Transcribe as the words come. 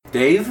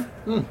Dave?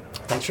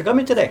 Thanks for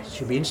coming today. It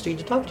should be interesting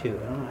to talk to you.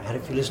 I had a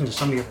few listen to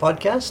some of your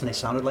podcasts and they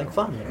sounded like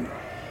fun. And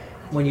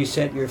when you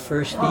sent your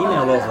first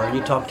email over and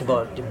you talked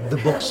about the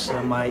books,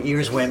 my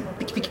ears went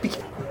peek, peek, peek.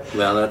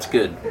 Well, that's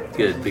good,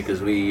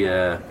 because we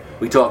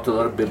talked to a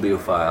lot of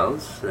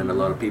bibliophiles and a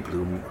lot of people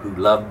who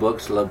love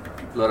books, a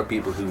lot of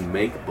people who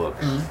make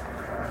books,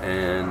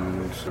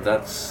 and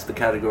that's the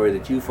category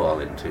that you fall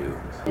into.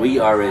 We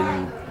are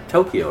in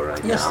Tokyo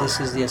right now. Yes, this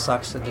is the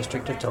Asakusa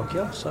district of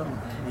Tokyo, so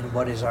in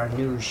what is our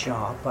new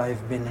shop.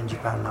 I've been in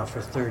Japan now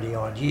for 30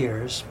 odd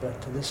years,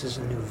 but this is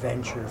a new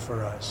venture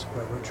for us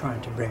where we're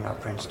trying to bring our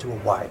prints to a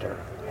wider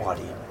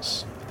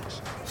audience.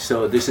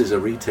 So this is a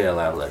retail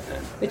outlet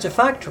then? It's a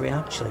factory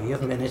actually. You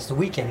haven't been. It's the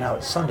weekend now.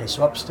 It's Sunday,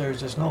 so upstairs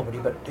there's nobody.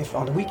 But if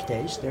on the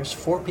weekdays there's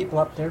 4 people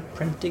up there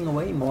printing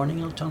away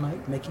morning until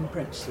night, making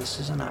prints. This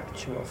is an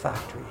actual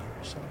factory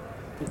here. So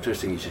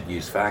interesting. You should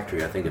use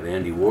factory. I think of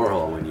Andy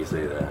Warhol when you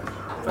say that.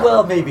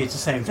 Well, maybe it's the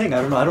same thing. I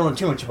don't know. I don't know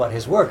too much about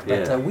his work,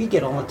 but Yeah. We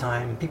get all the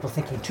time people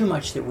thinking too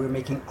much that we're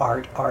making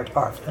art.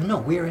 And no,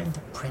 we're in the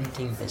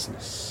printing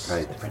business.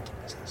 Right. The printing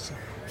business.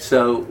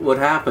 So what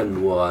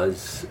happened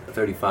was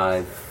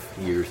 35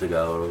 years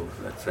ago,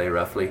 let's say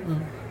roughly.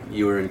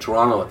 You were in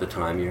Toronto at the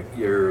time.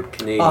 You're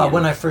Canadian.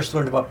 When I first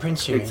learned about print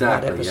series,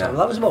 Exactly, that episode. yeah. Well,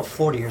 that was about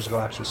 40 years ago,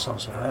 actually. So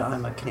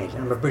I'm a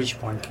Canadian. I'm a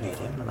British-born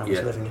Canadian, and I was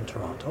Yeah. living in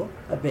Toronto.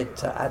 A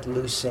bit at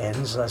loose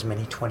ends, as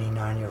many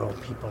 29-year-old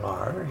people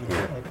are. You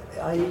know.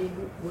 I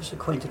was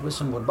acquainted with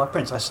some Woodblock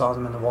prints. I saw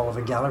them in the wall of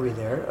a gallery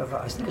there, of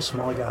I think a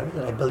small gallery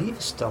that I believe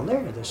is still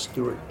there, the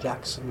Stuart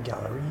Jackson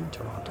Gallery in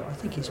Toronto. I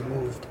think he's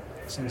moved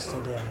since the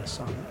day I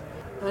saw him.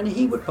 And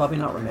he would probably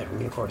not remember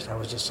me, of course. I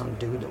was just some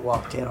dude that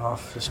walked in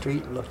off the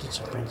street, looked at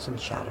some prints and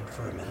chatted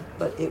for a minute.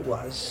 But it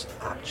was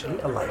actually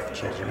a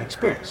life-changing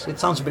experience. It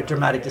sounds a bit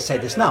dramatic to say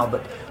this now,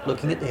 but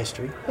looking at the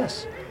history,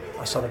 yes.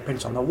 I saw the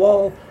prints on the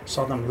wall,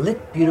 saw them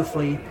lit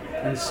beautifully,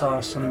 and saw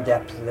some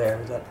depth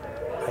there that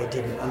I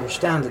didn't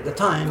understand at the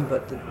time,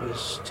 but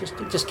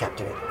it just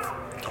captivated.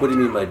 What do you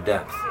mean by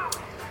depth?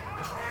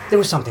 There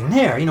was something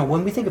there. You know,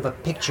 when we think of a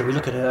picture, we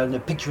look at a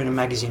picture in a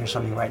magazine or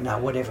something right now,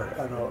 whatever.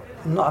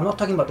 I'm not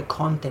talking about the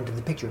content of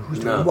the picture, who's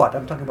doing what.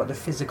 I'm talking about the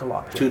physical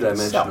object.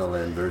 Two-dimensional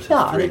then versus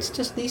and three. it's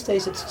just, these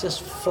days, it's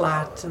just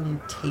flat and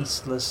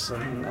tasteless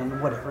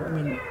and whatever. I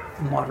mean,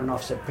 modern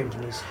offset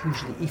printing is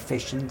hugely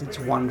efficient. It's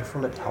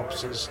wonderful. It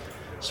helps us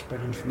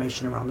spread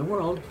information around the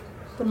world.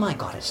 But my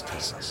God, it's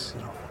tasteless,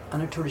 you know.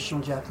 And a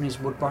traditional Japanese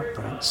woodblock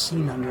print,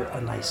 seen under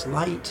a nice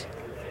light,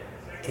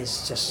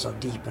 is just so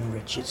deep and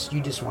rich. You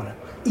just want to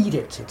eat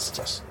it. It's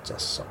just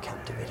so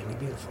captivatingly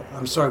beautiful.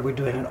 I'm sorry we're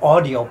doing an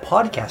audio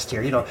podcast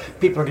here. You know,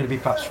 people are going to be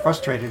perhaps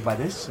frustrated by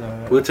this.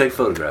 We'll take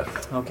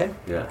photographs. Okay.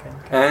 Yeah. Okay.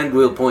 And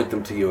we'll point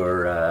them to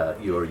your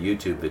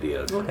YouTube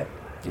videos. Okay.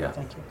 Yeah.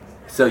 Thank you.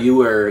 So you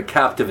were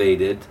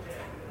captivated.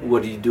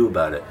 What did you do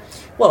about it?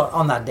 Well,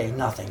 on that day,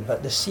 nothing.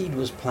 But the seed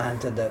was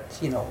planted that,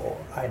 you know,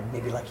 I'd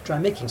maybe like to try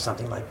making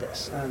something like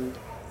this. And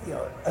you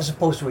know, as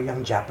opposed to a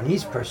young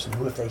Japanese person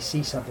who, if they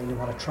see something they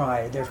want to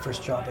try, their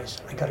first job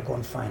is, I got to go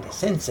and find a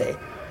sensei.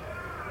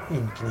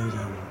 In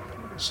Canadian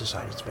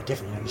society, it's a bit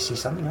different. You know, you see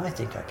something, I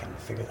think I can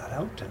figure that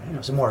out. And you know,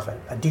 it's more of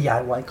a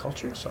DIY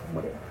culture. So,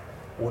 whatever.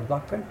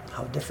 Woodblock print,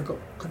 how difficult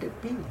could it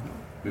be?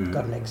 You know?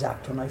 Got an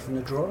X-Acto knife in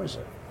the drawer, there's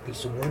a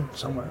piece of wood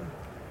somewhere.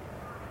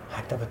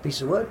 Hacked up a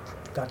piece of wood,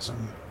 got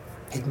some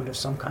pigment of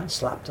some kind,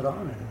 slapped it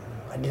on, and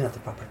I didn't have the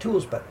proper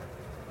tools, but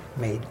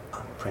made a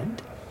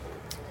print.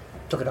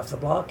 Took it off the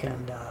block,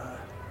 and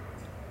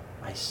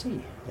I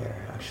see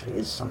there actually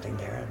is something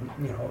there,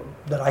 and you know,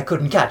 that I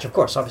couldn't catch. Of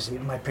course, obviously,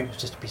 my print was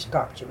just a piece of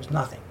garbage. It was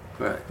nothing.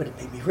 Right. But it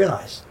made me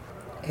realize.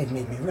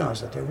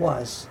 That there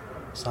was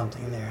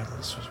something there that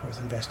this was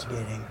worth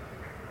investigating,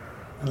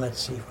 and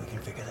let's see if we can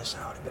figure this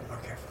out a bit more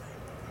carefully.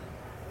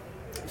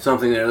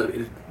 Something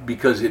there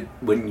because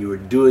when you were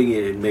doing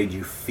it, it made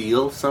you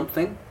feel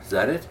something. Is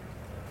that it?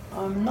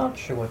 I'm not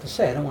sure what to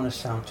say. I don't want to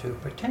sound too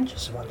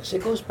pretentious about this.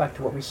 It goes back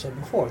to what we said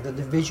before, that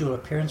the visual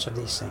appearance of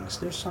these things,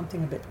 there's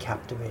something a bit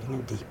captivating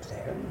and deep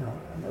there. You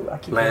know, I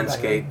keep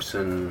landscapes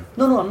and...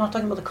 No, I'm not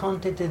talking about the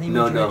content of the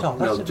imagery at all.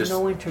 That's of just,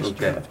 no interest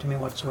okay. to me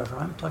whatsoever.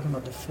 I'm talking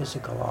about the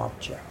physical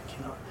object,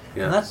 you know.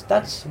 Yeah. And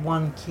that's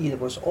one key that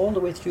was all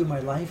the way through my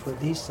life with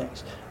these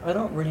things. I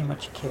don't really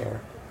much care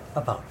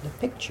about the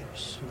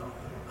pictures, you know.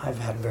 I've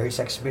had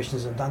various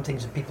exhibitions and done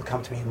things, and people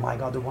come to me, my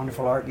God, the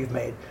wonderful art you've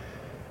made.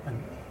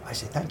 And I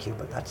say thank you,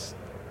 but that's,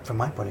 from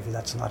my point of view,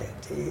 that's not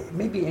it.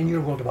 Maybe in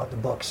your world about the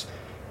books,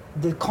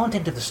 the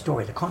content of the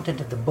story, the content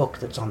of the book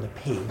that's on the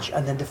page,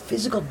 and then the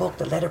physical book,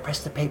 the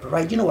letterpress, the paper,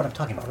 right? You know what I'm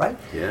talking about, right?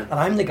 Yeah. And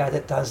I'm the guy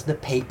that does the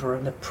paper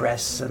and the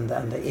press and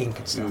the ink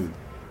and stuff.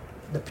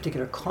 The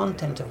particular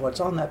content of what's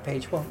on that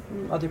page, well,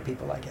 other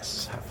people, I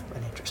guess, have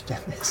an interest in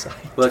this.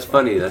 Well, it's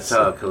funny. That's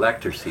how a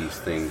collector sees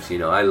things. You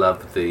know, I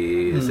love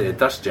the say, a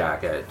dust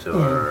jacket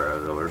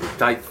or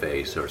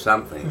typeface or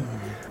something.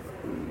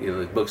 You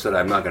know, books that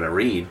I'm not going to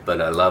read, but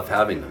I love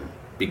having them.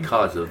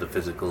 because of the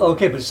physical.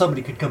 Okay, but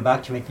somebody could come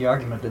back to make the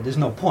argument that there's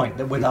no point,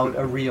 that without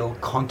a real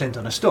content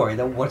on a story,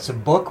 that what's a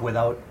book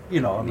without, I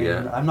mean,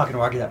 Yeah. I'm not going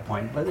to argue that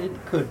point, but it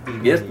could be.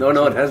 Yes, made.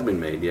 no, it has been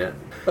made, yeah.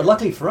 But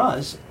luckily for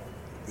us,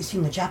 you see,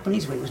 in the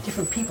Japanese way, it was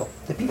different people.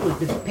 The people who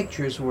did the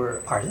pictures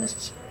were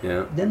artists.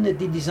 Yeah. Then the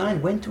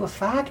design went to a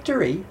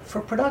factory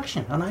for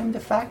production, and I'm the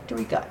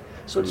factory guy.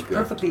 So it's Okay.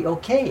 perfectly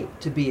okay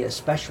to be a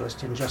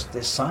specialist in just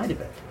this side of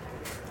it.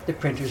 The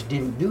printers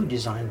didn't do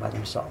design by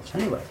themselves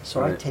anyway.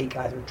 So I Right. take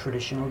either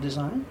traditional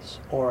designs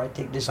or I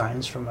take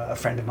designs from a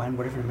friend of mine,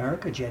 whatever in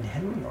America, Jed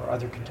Henry, or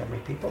other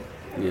contemporary people,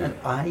 Yeah. and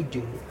I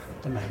do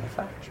the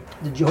manufacture.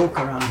 The joke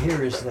around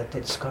here is that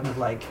it's kind of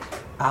like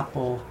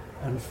Apple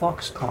and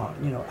Foxconn.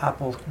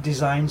 Apple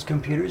designs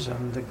computers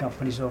and the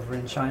companies over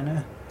in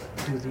China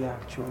do the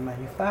actual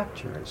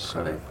manufacturers.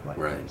 Sort of like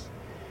Right. this.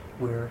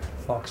 We're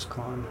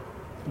Foxconn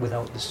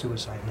without the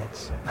suicide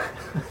nets.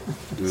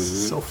 Mhm.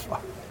 So far.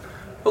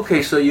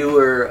 Okay, so you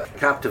were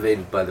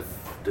captivated by the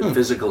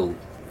physical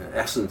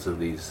essence of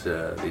these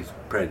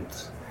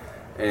prints,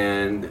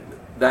 and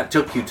that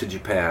took you to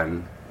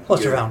Japan. Well,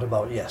 it's a You're-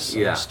 roundabout, yes.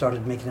 Yeah. I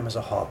started making them as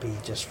a hobby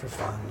just for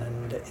fun,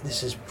 and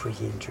this is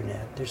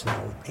pre-internet. There's no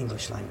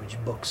English language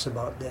books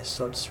about this,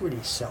 so it's really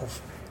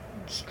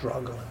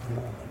self-struggle at the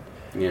moment.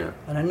 Yeah.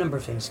 And a number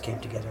of things came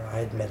together. I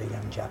had met a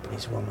young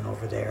Japanese woman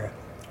over there.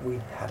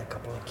 We'd had a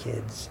couple of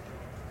kids,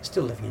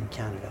 still living in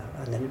Canada.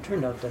 And then it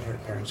turned out that her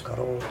parents got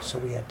old, so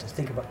we had to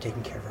think about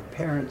taking care of her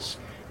parents.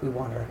 We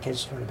wanted our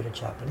kids to learn a bit of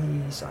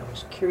Japanese. I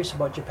was curious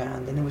about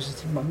Japan. Then there was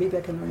this thing about maybe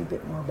I can learn a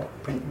bit more about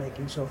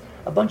printmaking. So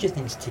a bunch of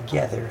things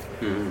together.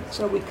 Mhm.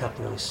 So we cut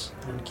loose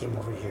and came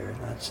over here. And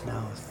that's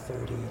now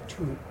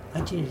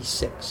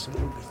 1986. So it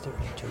would be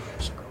 32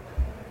 years ago.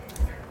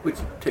 Which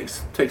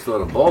takes a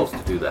lot of balls to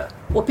do that.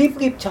 Well, people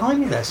keep telling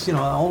me this,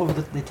 all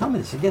over they tell me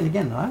this again and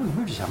again.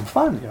 We're just having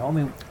fun, I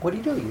mean, what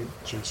do? You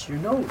chase your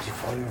nose, you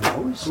follow your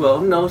nose. Well,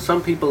 no,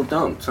 some people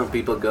don't. Some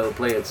people go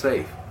play it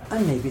safe.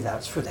 And maybe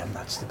that's for them,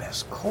 that's the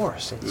best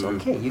course. It's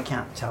okay. You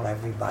can't tell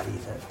everybody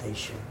that they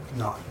should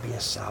not be a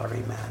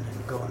salary man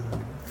and go and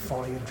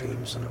follow your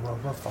dreams and the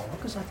world will follow,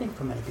 because I think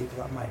for many people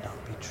that might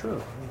not be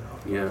true,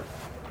 Yeah.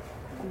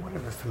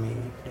 Whatever, for me,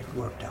 it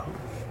worked out.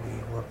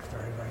 We worked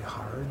very, very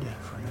hard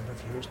for a number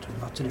of years, doing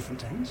lots of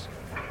different things.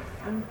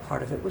 And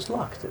part of it was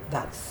luck,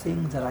 that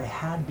thing that I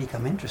had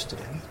become interested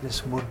in,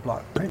 this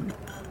woodblock print,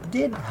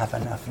 did have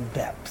enough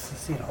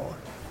depth,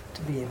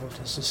 to be able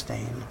to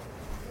sustain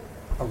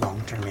a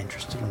long-term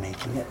interest in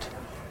making it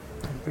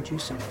and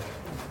producing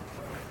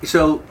it.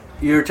 So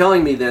you're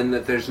telling me then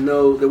that there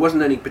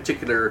wasn't any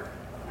particular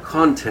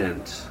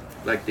content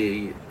like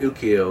the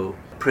ukiyo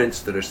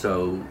prints that are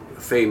so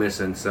famous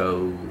and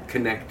so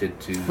connected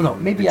to Well, no,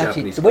 maybe the actually,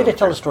 Japanese the way to tell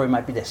culture. the story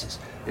might be this.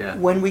 Yeah.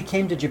 When we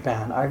came to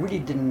Japan, I really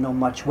didn't know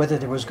much whether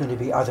there was going to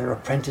be other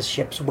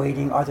apprenticeships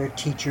waiting, other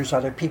teachers,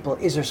 other people.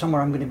 Is there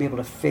somewhere I'm going to be able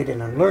to fit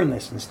in and learn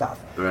this and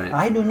stuff? Right.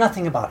 I knew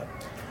nothing about it.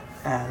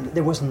 And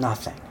there was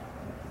nothing.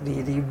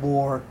 The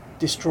war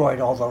destroyed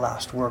all the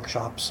last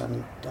workshops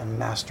and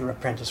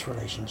master-apprentice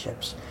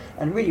relationships.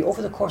 And really,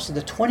 over the course of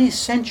the 20th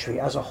century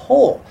as a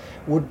whole,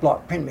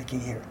 woodblock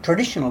printmaking here,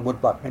 traditional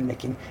woodblock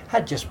printmaking,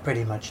 had just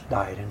pretty much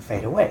died and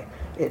faded away.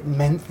 It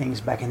meant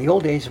things back in the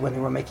old days when they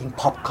were making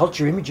pop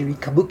culture imagery,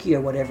 kabuki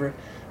or whatever,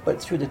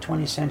 but through the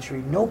 20th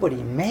century,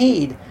 nobody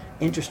made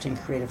interesting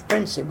creative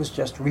prints. It was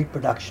just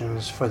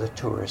reproductions for the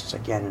tourists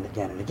again and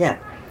again and again.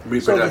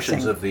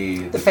 Reproductions So of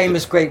the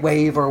famous Great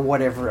Wave or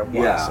whatever it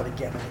was, Yeah. and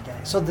again and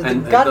again. So the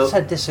And guts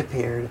had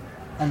disappeared,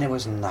 and there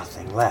was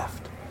nothing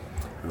left.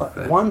 But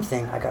Okay. one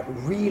thing I got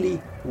really,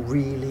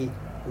 really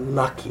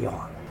lucky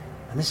on,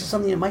 and this is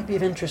something that might be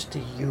of interest to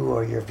you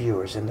or your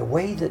viewers, in the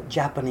way that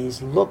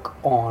Japanese look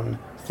on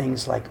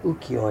things like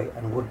ukiyo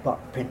and woodblock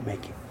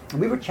printmaking.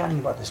 And we were chatting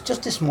about this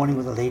just this morning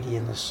with a lady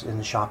in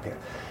the shop here.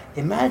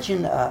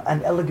 Imagine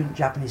an elegant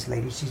Japanese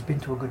lady. She's been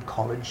to a good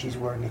college. She's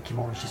wearing a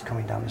kimono. She's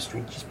coming down the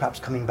street. She's perhaps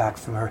coming back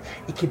from her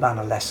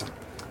ikebana lesson.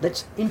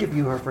 Let's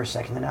interview her for a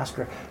second and ask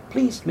her,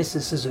 please,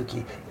 Mrs.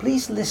 Suzuki,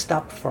 please list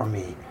up for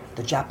me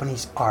the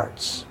Japanese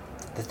arts,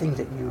 the things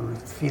that you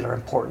feel are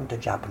important to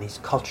Japanese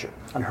culture.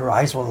 And her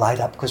eyes will light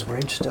up because we're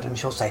interested, and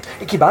she'll say,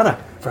 ikebana.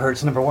 For her,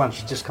 it's number one.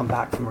 She's just come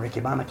back from her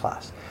ikebana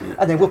class.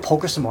 And then we'll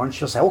poke her some more, and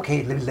she'll say, okay,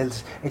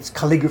 it's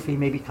calligraphy,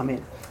 maybe come in.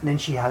 And then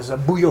she has a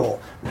buyo,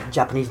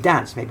 Japanese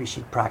dance, maybe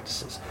she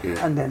practices.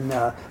 Yeah. And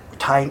then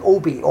tying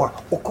obi or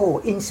oko,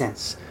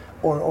 incense,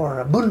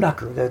 or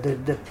bunraku,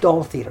 the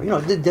doll theater.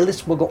 The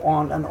list will go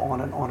on and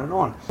on and on and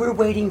on. We're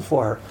waiting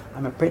for her.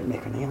 I'm a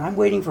printmaker, and I'm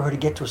waiting for her to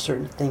get to a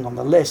certain thing on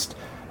the list,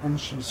 and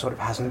she sort of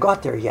hasn't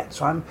got there yet.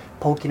 So I'm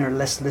poking her,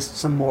 list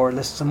some more.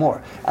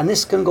 And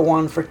this can go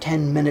on for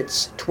 10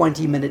 minutes,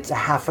 20 minutes, a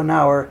half an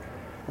hour.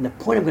 And the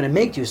point I'm going to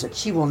make to you is that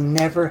she will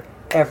never,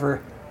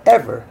 ever,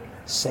 ever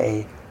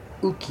say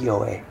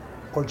ukiyo-e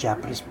or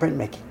Japanese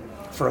printmaking.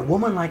 For a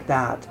woman like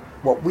that,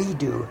 what we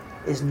do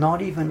is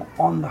not even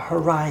on the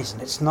horizon.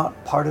 It's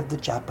not part of the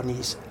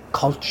Japanese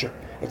culture.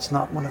 It's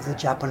not one of the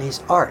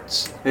Japanese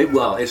arts.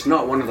 It's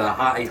not one of the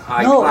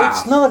high No,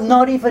 class. it's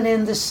not even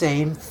in the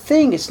same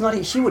thing. It's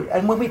not. She would,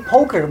 and when we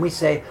poke her and we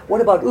say,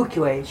 "What about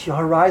ukiyo-e?"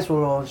 Her eyes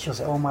will roll, and she'll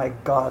say, "Oh my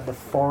God, the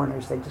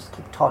foreigners! They just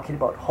keep talking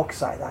about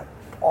hokusai, that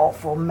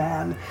awful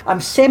man." I'm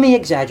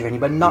semi-exaggerating,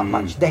 but not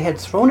much. They had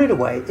thrown it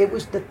away. It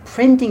was the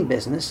printing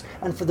business,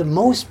 and for the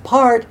most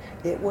part,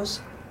 it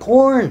was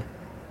porn.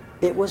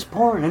 It was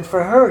porn, and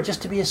for her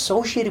just to be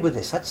associated with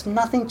this, that's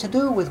nothing to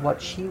do with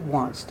what she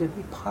wants to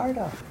be part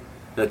of.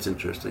 That's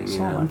interesting. So,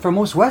 Yeah. and for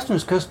most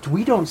Westerners, because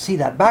we don't see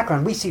that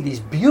background, we see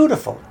these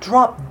beautiful,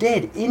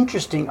 drop-dead,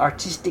 interesting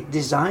artistic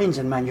designs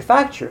and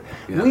manufacture.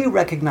 Yeah. We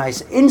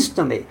recognize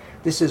instantly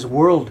this is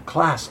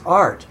world-class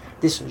art.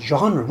 This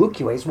genre,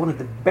 ukiyo-e, is one of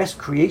the best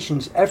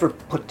creations ever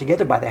put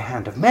together by the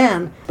hand of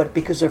man. But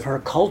because of her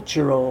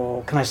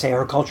cultural,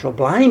 her cultural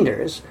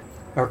blinders,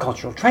 her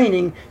cultural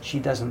training, she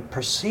doesn't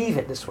perceive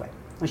it this way.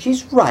 And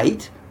she's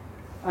right,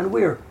 and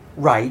we're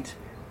right.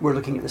 We're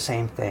looking at the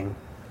same thing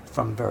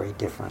from very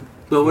different.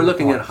 Well, we're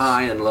looking at viewpoints.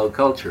 high and low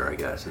culture, I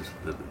guess, is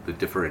the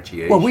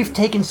differentiation. Well, we've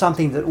taken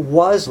something that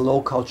was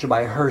low culture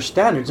by her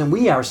standards, and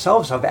we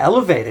ourselves have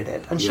elevated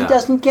it. And she Yeah.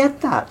 doesn't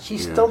get that. She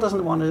Yeah. still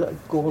doesn't want to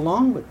go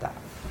along with that.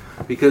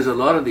 Because a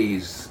lot of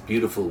these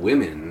beautiful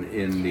women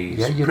in these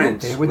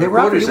prints they were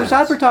out. It was courtesans.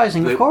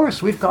 advertising, They- of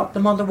course. We've got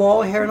them on the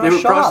wall here in They our were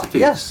shop.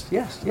 prostitutes.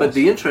 Yes. But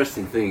the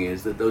interesting thing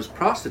is that those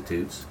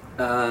prostitutes,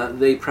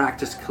 they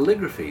practiced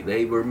calligraphy.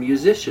 They were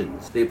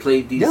musicians. They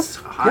played these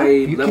You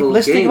high-level keep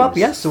listing games. them up.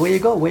 Yes, away you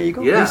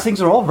go. Yeah. These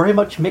things are all very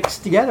much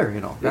mixed together,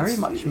 very It's-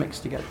 much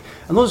mixed together.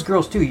 And those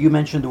girls too. You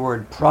mentioned the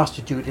word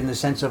prostitute in the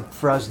sense of,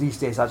 for us these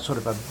days, that's sort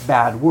of a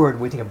bad word.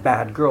 We think of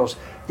bad girls.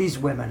 These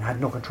women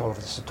had no control over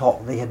this at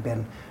all. They had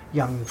been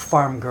young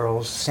farm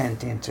girls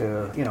sent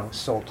into,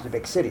 sold to the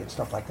big city and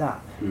stuff like that.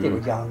 They were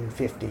young,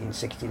 15,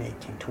 16,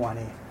 18,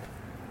 20.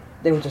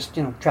 They were just,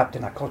 trapped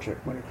in that culture.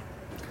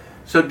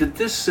 So did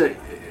this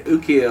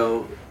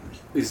ukiyo,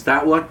 is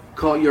that what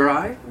caught your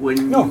eye?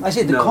 No, I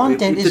said the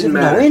content it is of didn't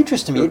no matter.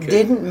 interest to me. Okay. It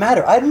didn't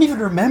matter. I don't even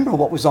remember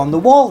what was on the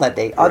wall that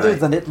day, other Right.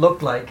 than it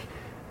looked like,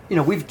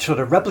 we've sort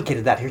of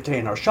replicated that here today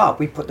in our shop.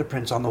 We put the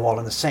prints on the wall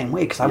in the same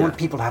way because I want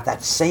people to have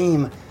that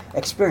same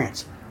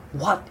experience.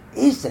 What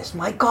is this?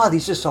 My God,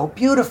 these are so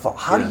beautiful.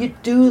 How do you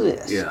do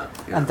this? Yeah.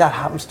 And that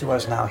happens to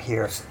us now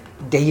here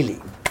daily.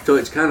 So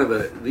it's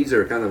these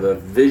are kind of a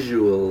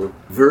visual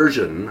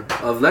version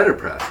of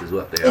letterpress is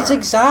what they are. It's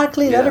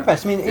exactly Yeah.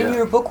 letterpress. I mean, in Yeah.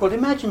 your book, well,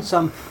 imagine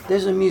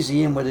there's a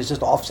museum where there's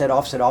just offset,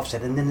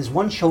 and then there's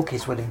one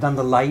showcase where they've done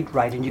the light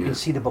right and you can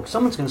see the book.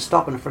 Someone's going to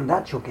stop in front of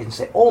that showcase and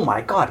say, "Oh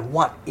my God,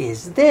 what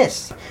is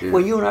this?" Yeah.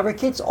 When you and I were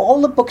kids,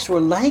 all the books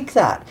were like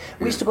that.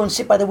 We used to go and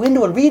sit by the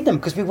window and read them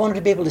because we wanted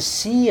to be able to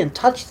see and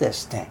touch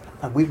this thing.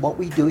 And what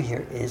we do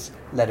here is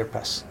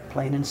letterpress,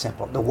 plain and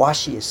simple. The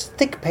washi is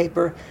thick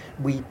paper.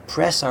 We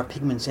press our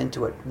pigments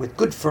into it with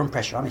good firm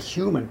pressure on a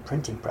human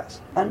printing press.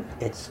 And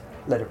it's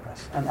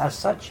letterpress. And as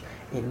such,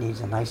 it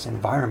needs a nice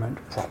environment,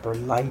 proper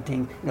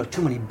lighting.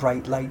 Too many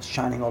bright lights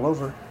shining all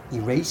over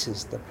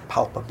erases the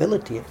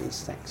palpability of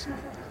these things.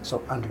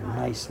 So under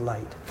nice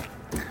light.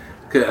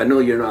 Okay, I know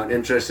you're not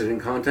interested in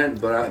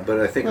content, but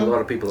I think a lot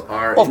of people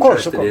are Of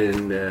course. interested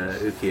in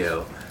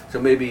ukiyo. So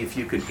maybe if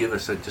you could give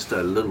us just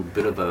a little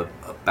bit of a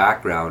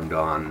background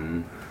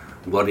on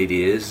what it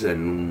is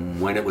and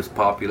when it was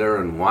popular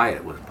and why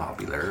it was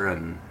popular,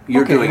 and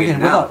you're doing it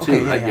now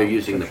too, right? You're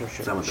using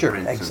some of the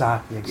prints.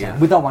 Exactly. Yeah.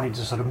 Without wanting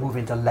to sort of move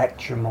into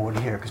lecture mode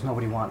here, because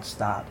nobody wants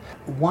that.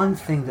 One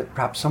thing that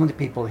perhaps some of the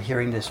people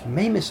hearing this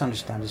may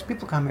misunderstand is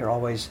people come here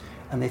always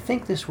and they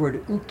think this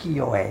word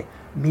ukiyo-e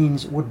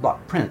means woodblock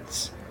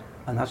prints.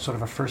 And that's sort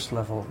of a first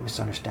level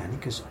misunderstanding,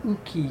 because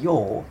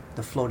ukiyo,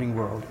 the floating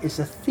world, is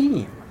a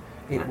theme.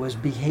 It was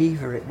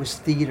behavior, it was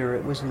theater,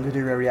 it was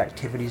literary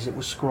activities, it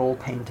was scroll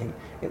painting.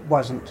 It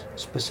wasn't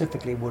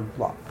specifically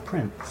woodblock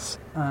prints.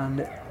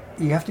 And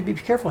you have to be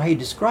careful how you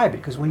describe it,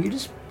 because when you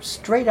just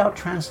straight out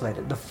translate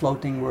it, the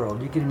floating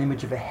world, you get an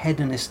image of a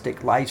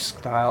hedonistic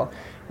lifestyle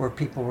where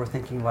people were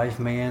thinking life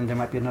may end, there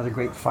might be another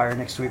great fire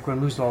next week, we're going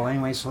to lose it all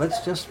anyway, so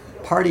let's just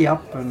party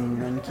up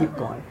and keep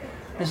going.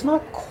 It's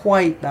not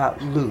quite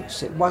that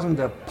loose. It wasn't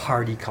a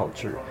party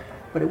culture.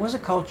 But it was a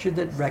culture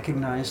that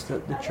recognized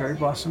that the cherry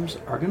blossoms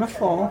are going to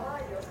fall,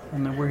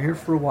 and that we're here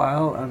for a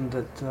while, and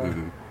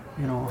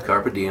that,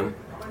 Carpe diem.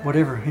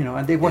 whatever,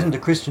 and it wasn't a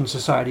Christian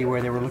society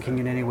where they were looking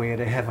in any way at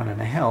a heaven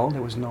and a hell.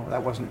 That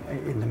wasn't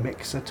in the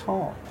mix at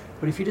all.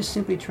 But if you just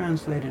simply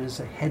translate it as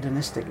a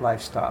hedonistic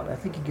lifestyle, I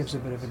think it gives a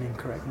bit of an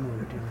incorrect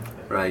mood.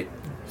 Right.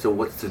 So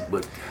what's the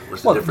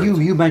Well, difference?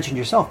 you mentioned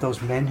yourself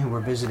those men who were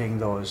visiting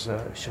those,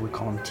 shall we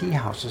call them tea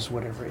houses,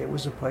 whatever. It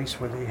was a place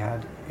where they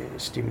had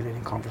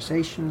stimulating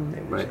conversation.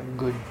 It was a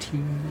good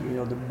tea.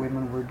 The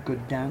women were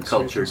good dancers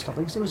Cultured. and stuff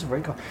like this. It was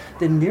very cool.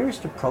 The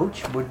nearest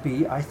approach would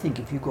be, I think,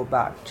 if you go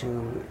back to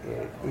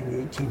in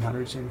the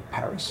 1800s in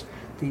Paris,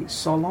 the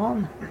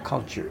salon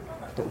culture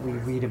that we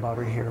read about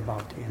or hear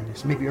about in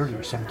this, maybe earlier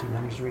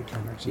 1700s or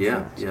 1800s. in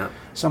France. Yeah.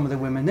 Some of the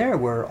women there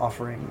were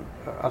offering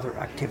other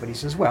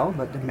activities as well,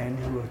 but the men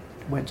who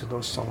went to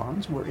those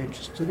salons were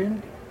interested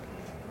in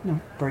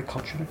very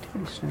cultured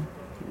activities. Yeah.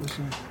 It was.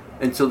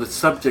 And so the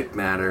subject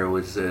matter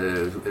was,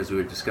 as we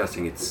were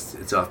discussing,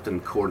 it's often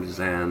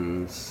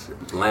courtesans,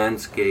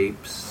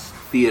 landscapes,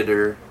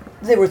 theater.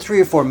 There were 3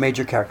 or 4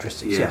 major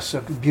characteristics, Yeah. yes.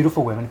 So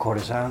beautiful women,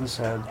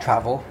 courtesans,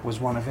 travel was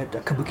one of it,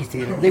 kabuki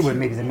theater. They were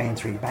maybe the main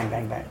 3, bang,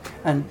 bang, bang.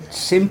 And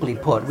simply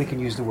put, we can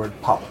use the word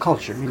pop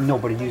culture. I mean,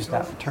 nobody used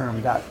that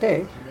term that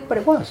day, but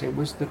it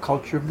was the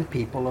culture of the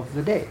people of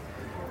the day.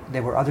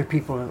 There were other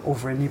people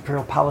over in the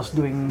Imperial Palace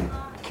doing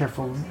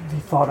carefully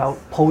thought out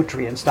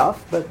poetry and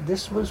stuff, but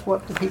this was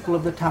what the people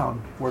of the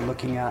town were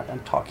looking at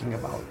and talking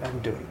about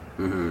and doing.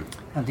 Mm-hmm.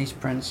 And these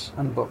prints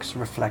and books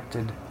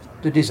reflected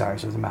the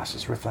desires of the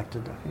masses,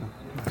 reflected the,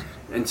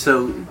 And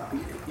so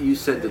you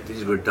said that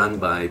these were done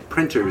by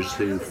printers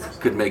who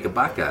could make a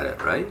buck at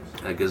it, right?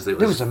 Because there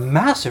was a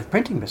massive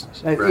printing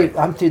business. Right.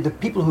 The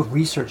people who have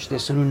researched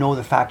this and who know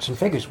the facts and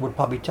figures would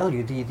probably tell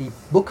you the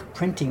book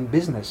printing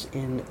business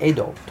in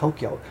Edo,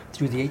 Tokyo,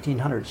 through the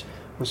 1800s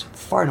was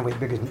far and away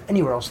bigger than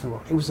anywhere else in the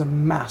world. It was a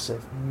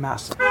massive,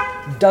 massive.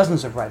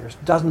 Dozens of writers,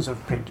 dozens of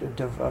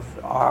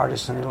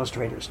artists and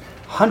illustrators,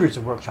 hundreds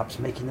of workshops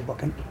making the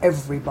book, and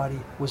everybody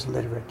was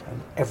literate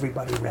and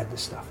everybody read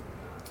this stuff.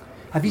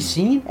 Have you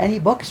seen any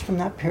books from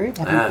that period?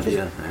 I have.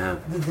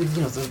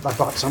 I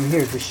brought some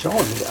here to show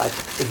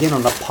you. Again,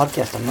 on the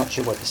podcast, I'm not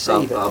sure what to say.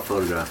 I'll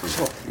photograph them.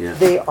 So Yeah.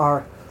 they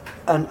are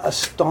an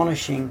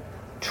astonishing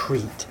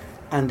treat.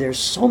 And there's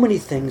so many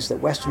things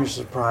that Westerners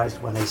are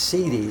surprised when they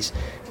see these.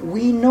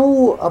 We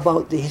know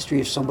about the history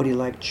of somebody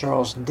like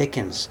Charles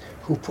Dickens,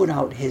 who put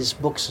out his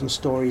books and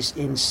stories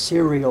in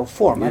serial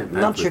form. Yeah, I'm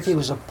not sure if he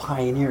was a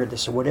pioneer of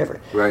this or whatever.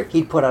 Right.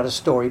 He'd put out a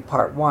story,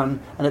 part 1,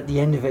 and at the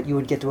end of it you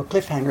would get to a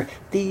cliffhanger.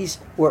 These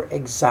were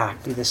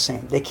exactly the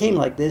same. They came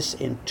like this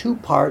in 2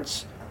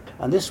 parts,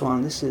 and this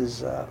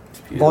is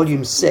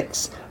volume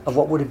 6 of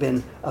what would have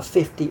been a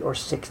 50 or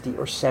 60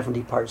 or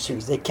 70 part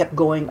series. They kept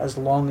going as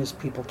long as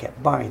people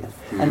kept buying them.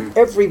 Mm-hmm. And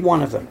every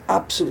one of them,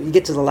 absolutely, you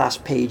get to the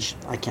last page,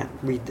 I can't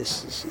read this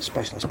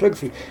specialized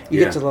calligraphy, you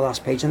get to the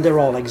last page and they're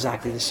all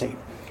exactly the same.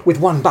 With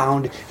one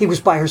bound, he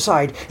was by her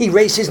side, he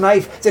raised his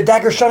knife, the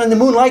dagger shone in the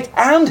moonlight,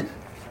 and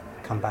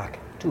come back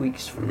 2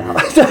 weeks from now.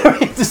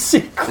 The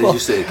sequel. Did you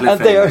say cliffhanger?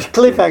 And they are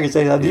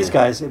cliffhangers. These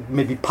guys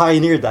maybe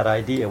pioneered that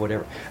idea,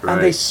 whatever. Right.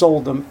 And they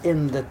sold them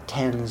in the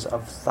tens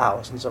of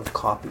thousands of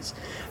copies.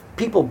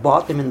 People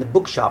bought them in the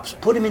bookshops,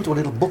 put them into a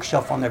little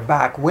bookshelf on their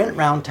back, went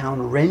round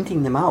town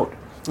renting them out.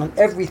 And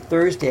every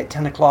Thursday at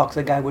 10 o'clock,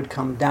 the guy would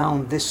come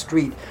down this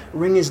street,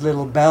 ring his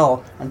little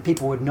bell, and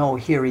people would know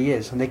here he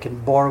is. And they can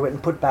borrow it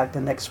and put back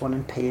the next one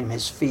and pay him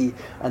his fee.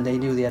 And they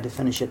knew they had to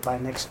finish it by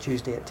next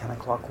Tuesday at 10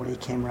 o'clock when he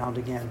came round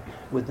again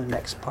with the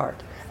next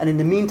part. And in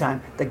the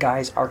meantime, the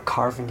guys are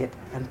carving it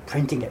and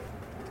printing it.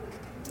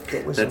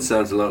 That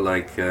sounds a lot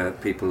like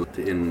people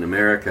in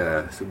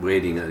America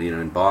waiting,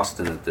 in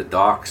Boston at the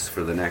docks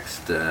for the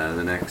next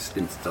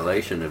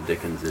installation of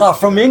Dickens.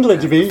 From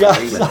England, you mean?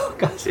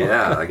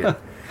 Yeah.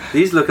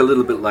 These look a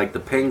little bit like the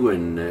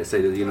penguin,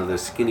 the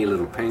skinny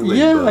little penguin.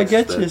 Yeah, books I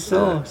get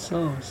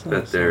that, you.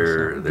 But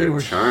they're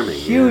charming.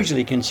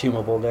 Hugely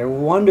consumable. They're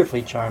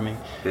wonderfully charming.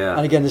 Yeah.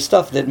 And again, the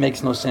stuff that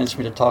makes no sense for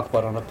me to talk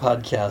about on a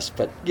podcast.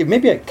 But can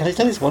I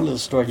tell you this one little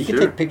story? You can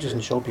take pictures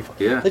and show people.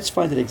 Yeah. Let's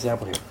find an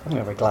example here. I'm going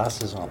to have my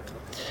glasses on.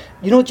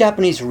 You know,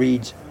 Japanese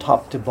reads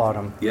top to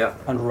bottom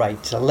and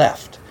right to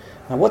left.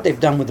 Now what they've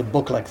done with a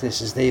book like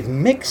this is they've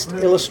mixed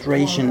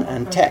illustration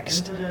and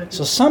text.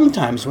 So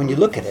sometimes when you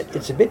look at it,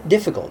 it's a bit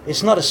difficult.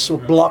 It's not a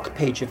block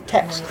page of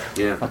text.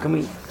 Yeah. Now can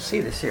we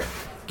see this here?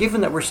 Given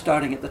that we're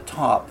starting at the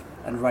top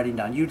and writing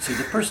down, you'd see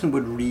the person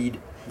would read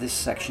this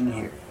section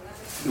here.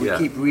 You would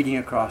keep reading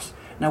across.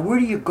 Now where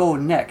do you go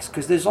next?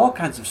 Because there's all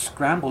kinds of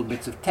scrambled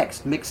bits of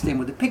text mixed in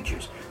with the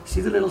pictures.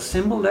 See the little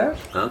symbol there?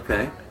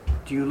 Okay.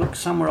 Do you look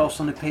somewhere else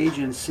on the page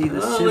and see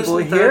the symbol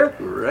here?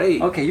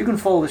 Right. Okay, you can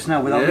follow this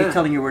now without me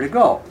telling you where to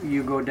go.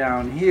 You go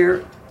down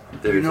here.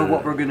 You know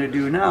what we're going to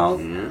do now.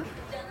 Yeah.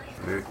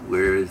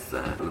 Where is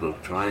that little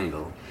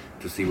triangle?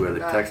 To see where the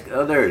text...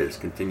 Oh, there it is.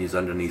 Continues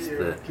underneath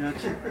the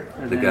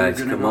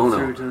guy's kimono.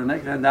 Through to the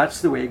next, and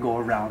that's the way you go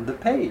around the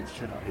page.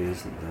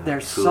 Isn't that They're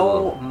cool?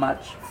 so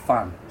much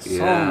fun.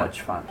 So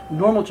much fun.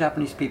 Normal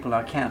Japanese people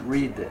now can't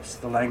read this.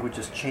 The language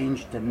has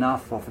changed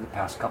enough over the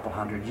past couple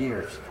hundred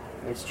years.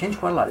 It's changed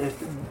quite a lot.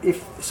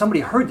 If somebody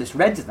heard this,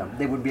 read to them,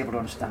 they would be able to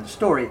understand the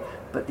story,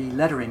 but the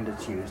lettering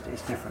that's used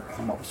is different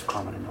from what was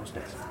common in those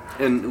days.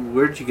 And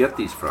where did you get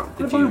these from?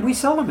 We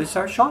sell them. It's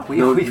our shop.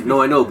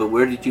 No, I know, but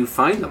where did you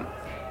find them?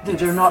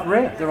 They're not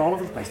rare. They're all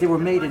over the place. They were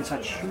made in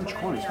such huge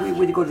quantities.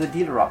 We go to the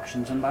dealer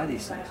auctions and buy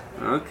these things.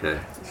 Okay.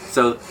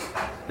 So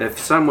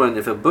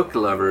if a book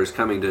lover is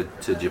coming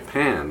to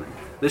Japan,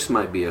 this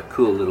might be a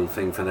cool little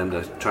thing for them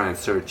to try and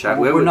search out.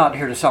 We're not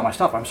here to sell my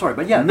stuff, I'm sorry,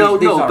 but these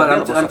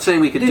but I'm saying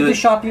we could do it. The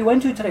shop you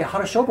went to today,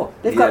 Harashobo,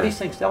 they've got these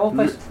things. They're all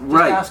places. Just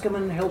ask him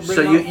and he'll bring them.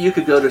 So you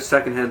could go to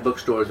secondhand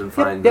bookstores and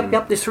find them.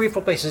 Yep, there's 3 or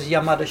 4 places.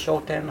 Yamada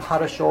Shoten,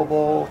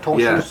 Harashobo,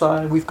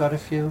 Toshinsai, we've got a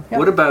few. Yep.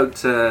 What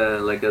about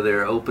are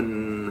there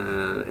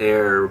open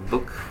air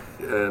book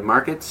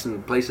markets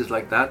and places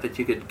like that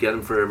you could get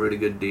them for a really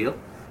good deal?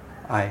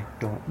 I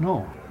don't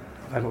know.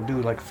 I don't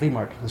do like flea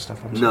market and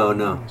stuff. No.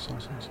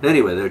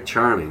 Anyway, they're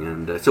charming.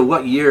 And so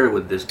what year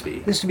would this be?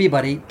 This would be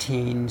about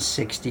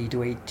 1860 to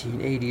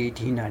 1880,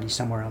 1890,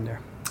 somewhere around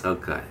there.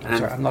 Okay.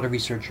 I'm not a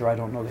researcher. I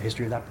don't know the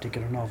history of that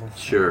particular novel.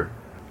 Sure.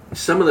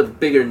 Some of the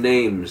bigger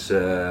names,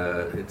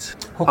 it's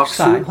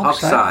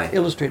Hokusai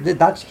illustrated.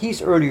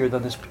 He's earlier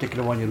than this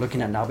particular one you're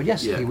looking at now. But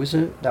yes,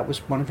 that was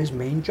one of his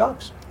main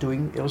jobs,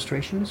 doing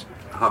illustrations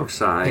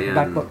Hokusai for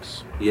paperback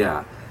books.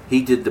 Yeah,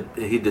 he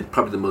did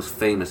probably the most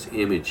famous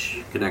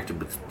image connected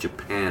with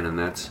Japan, and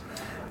that's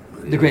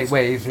The Great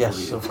Wave.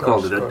 Yes, it's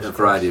called a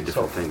variety of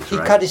different things. He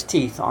cut his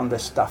teeth on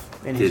this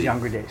stuff in his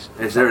younger days.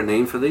 Is there a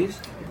name for these?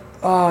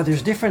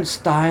 There's different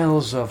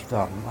styles of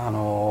them.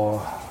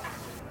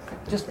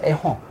 Just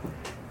ehon,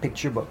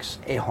 picture books.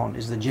 Ehon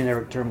is the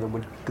generic term that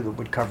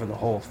would cover the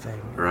whole thing.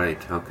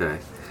 Right. Okay.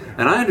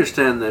 And I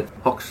understand that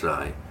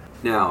Hokusai.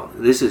 Now,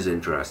 this is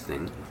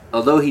interesting.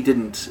 Although he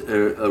didn't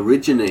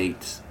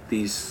originate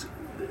these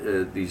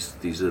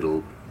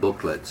little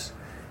booklets,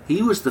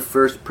 he was the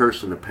first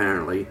person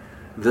apparently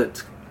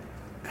that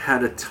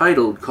had a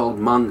title called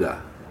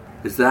manga.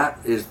 That's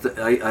what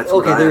I there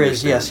understand.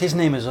 is. Yes, his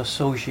name is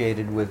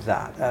associated with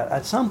that.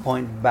 At some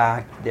point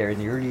back there in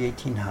the early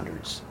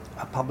 1800s.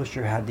 A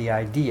publisher had the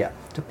idea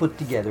to put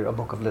together a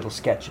book of little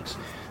sketches.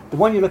 The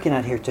one you're looking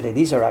at here today,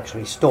 these are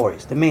actually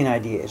stories. The main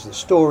idea is the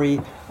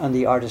story, and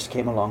the artist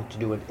came along to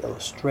do an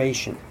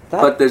illustration.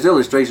 But there's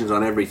illustrations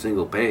on every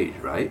single page,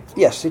 right?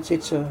 Yes,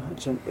 it's a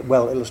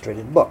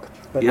well-illustrated book.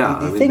 But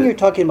the thing you're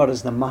talking about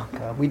is the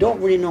manga. We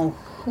don't really know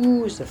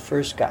who is the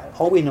first guy.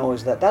 All we know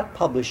is that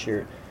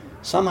publisher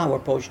somehow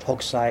approached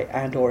Hokusai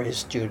and or his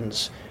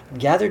students,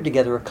 gathered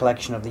together a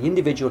collection of the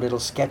individual little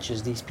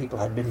sketches these people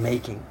had been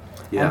making,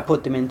 and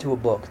put them into a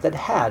book that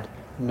had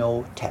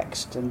no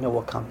text and no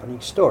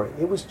accompanying story.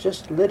 It was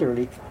just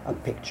literally a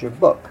picture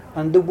book.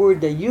 And the word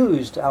they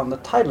used on the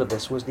title of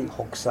this was the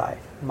Hokusai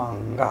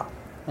manga.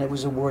 And it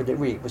was a word that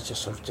really was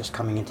just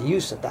coming into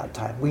use at that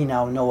time. We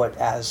now know it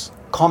as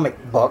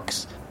comic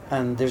books,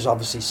 and there's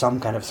obviously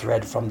some kind of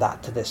thread from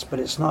that to this, but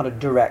it's not a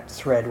direct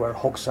thread where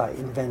Hokusai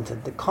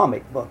invented the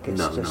comic book.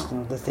 It's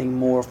the thing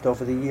morphed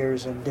over the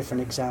years, and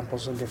different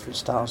examples and different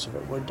styles of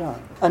it were done.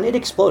 And it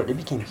exploded. It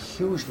became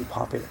hugely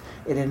popular.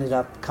 It ended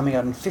up coming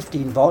out in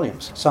 15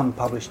 volumes, some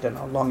published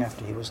long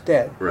after he was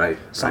dead. Right.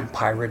 Some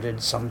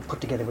pirated, some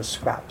put together with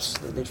scraps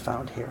that they'd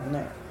found here and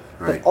there.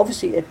 Right. But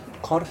obviously it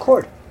caught a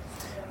chord.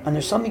 And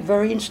there's something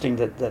very interesting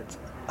that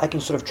I can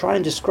sort of try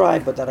and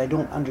describe, but that I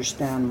don't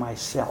understand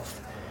myself.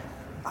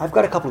 I've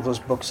got a couple of those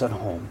books at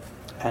home,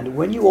 and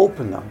when you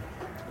open them,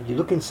 you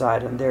look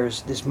inside, and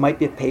this might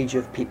be a page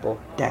of people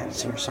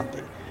dancing or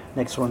something.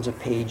 Next one's a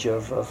page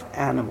of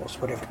animals,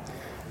 whatever.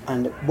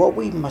 And what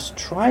we must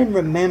try and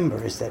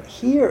remember is that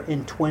here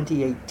in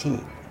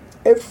 2018,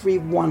 every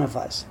one of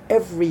us,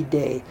 every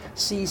day,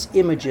 sees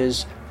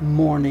images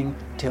morning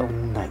till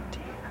night.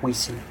 We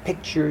see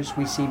pictures,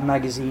 we see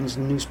magazines,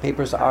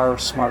 newspapers, our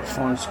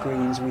smartphone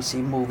screens, we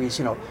see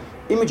movies.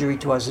 Imagery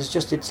to us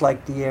it's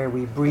like the air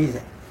we breathe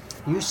in.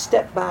 You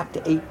step back to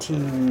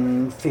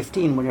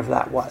 1815, whenever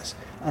that was,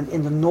 and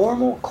in the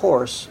normal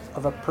course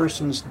of a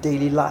person's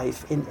daily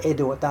life in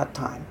Edo at that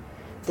time,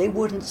 they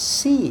wouldn't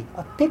see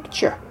a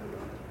picture.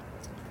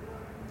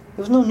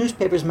 There was no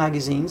newspapers,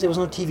 magazines, there was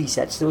no TV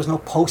sets, there was no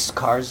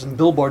postcards and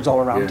billboards all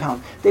around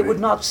town. They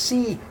would not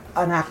see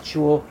an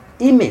actual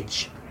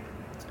image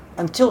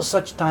until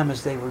such time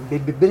as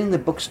they'd been in the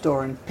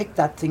bookstore and pick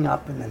that thing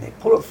up, and then they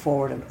pull it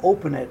forward and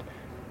open it.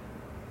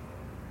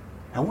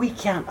 And we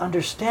can't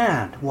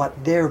understand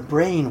what their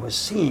brain was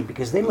seeing,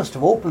 because they must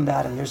have opened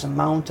that and there's a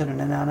mountain and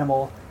an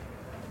animal.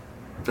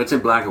 That's in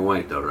black and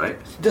white though, right?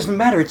 It doesn't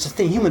matter, it's a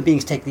thing. Human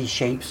beings take these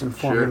shapes and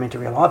form them into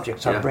real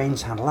objects. Our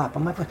brains handle that.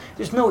 But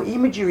there's no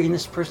imagery in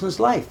this person's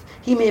life.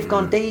 He may have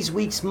gone days,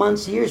 weeks,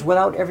 months, years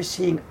without ever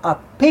seeing a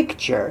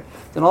picture.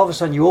 Then all of a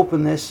sudden you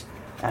open this,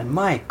 and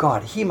my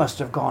God, he must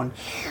have gone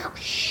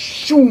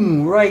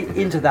right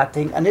into that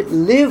thing, and it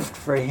lived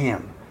for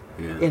him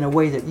in a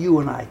way that you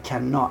and I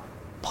cannot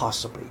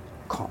possibly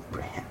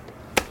comprehend.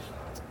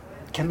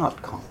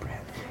 Cannot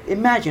comprehend.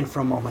 Imagine for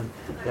a moment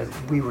that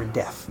we were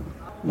deaf.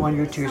 1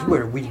 year, 2 years,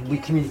 we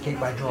communicate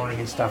by drawing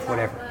and stuff,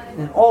 whatever. And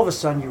then all of a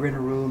sudden you're in a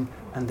room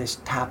and this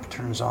tap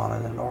turns on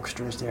and an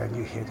orchestra is there and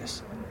you hear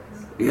this.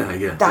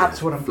 Yeah.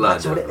 That's what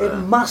it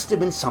must have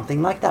been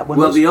something like that.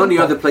 Well, the only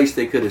other place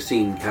they could have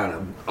seen kind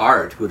of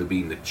art would have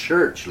been the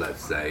church,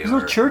 let's say. There's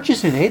no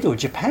churches in Edo,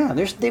 Japan.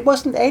 There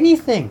wasn't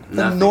anything.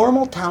 The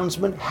normal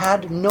townsman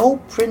had no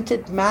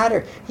printed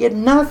matter. He had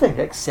nothing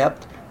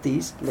except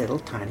these little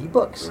tiny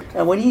books. Okay.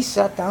 And when he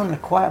sat down in a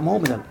quiet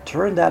moment and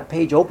turned that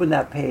page, opened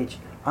that page,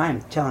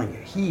 I'm telling you,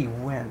 he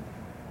went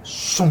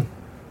zoom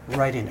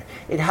right in there.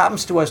 It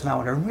happens to us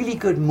now in a really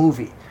good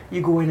movie.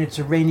 You go in, it's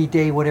a rainy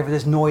day, whatever,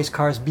 there's noise,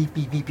 cars, beep,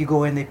 beep, beep. You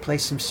go in, they play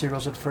some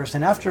serials at first,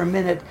 and after a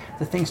minute,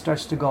 the thing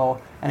starts to go,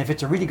 and if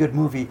it's a really good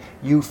movie,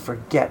 you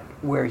forget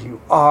where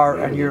you are,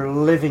 and you're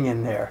living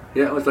in there.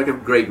 Yeah, it was like a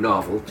great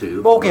novel,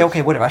 too.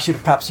 Okay, whatever. I should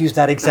have perhaps used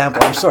that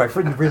example. I'm sorry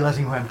for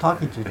realizing who I'm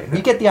talking to today.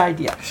 You get the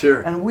idea. Sure.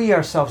 And we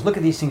ourselves look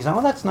at these things, and,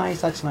 oh, that's nice,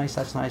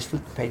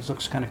 flip the page,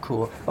 looks kind of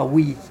cool, but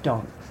we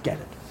don't get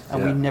it,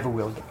 and we never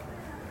will get it.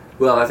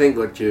 Well, I think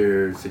what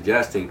you're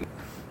suggesting,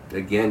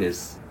 again,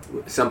 is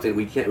something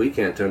we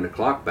can't turn the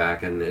clock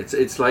back, and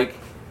it's like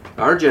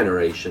our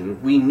generation,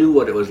 we knew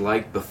what it was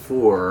like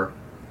before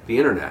the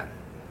internet,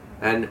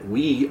 and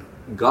we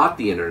got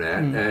the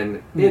internet,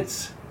 and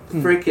it's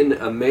freaking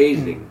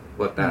amazing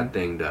what that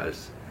thing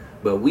does,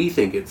 but we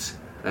think it's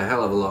a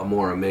hell of a lot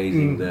more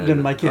amazing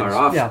than my kids. Our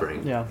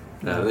offspring. Yeah.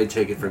 They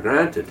take it for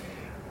granted.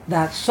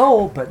 That's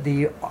so, but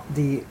the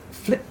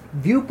flip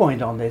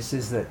viewpoint on this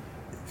is that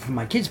from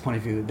my kids' point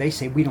of view, they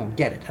say we don't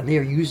get it, and they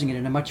are using it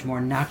in a much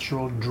more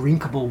natural,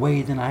 drinkable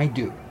way than I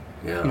do.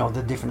 Yeah. You know,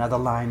 the different other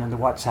line and the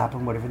WhatsApp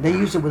and whatever. They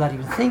use it without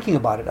even thinking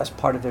about it as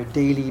part of their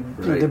daily. You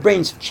know, their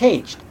brains have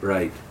changed.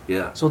 Right.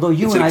 Yeah. So though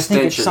you and I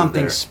think it's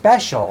something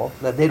special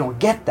that they don't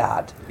get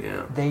that,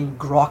 they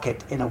grok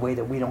it in a way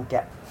that we don't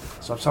get.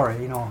 So I'm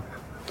sorry, you know,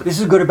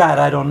 this is good or bad,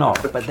 I don't know,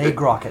 but they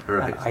grok it.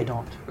 Right. I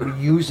don't. We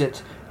use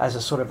it as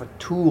a sort of a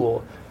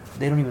tool.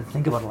 They don't even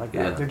think about it like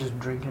that. They're just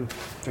drinking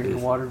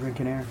water,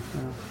 drinking air.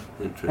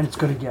 You know. And it's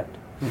going to get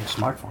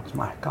smartphones.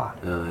 My God,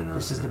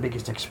 this is the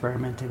biggest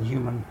experiment in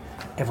human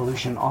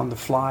evolution on the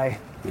fly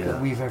that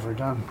we've ever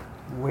done.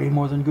 Way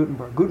more than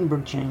Gutenberg.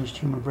 Gutenberg changed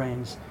human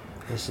brains.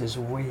 This is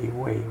way,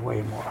 way,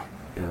 way more.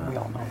 Yeah. We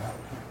all know that.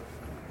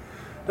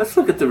 Let's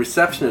look at the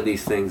reception of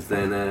these things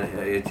then.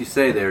 As you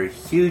say, they're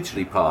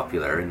hugely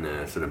popular in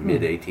the sort of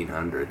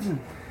mid-1800s.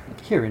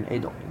 Here in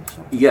Adel.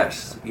 So.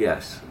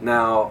 Yes.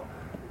 Now,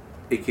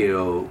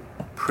 Ikkeo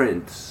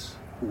prints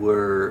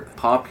were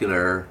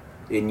popular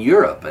in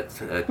Europe at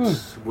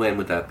when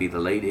would that be, the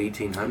late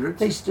 1800s?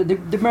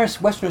 The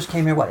Westerners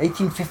came here,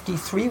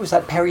 1853? Was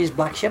that Perry's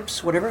Black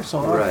Ships, whatever?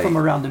 So from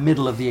around the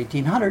middle of the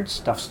 1800s,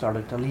 stuff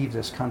started to leave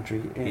this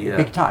country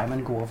big time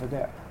and go over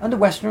there. And the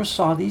Westerners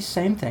saw these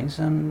same things,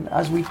 and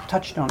as we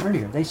touched on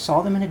earlier, they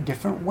saw them in a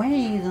different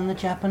way than the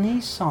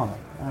Japanese saw them.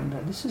 And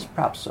this is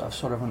perhaps a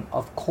sort of an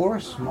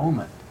of-course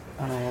moment.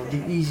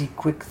 The easy,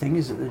 quick thing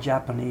is that the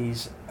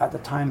Japanese, at the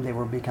time they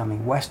were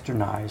becoming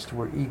westernized,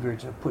 were eager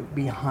to put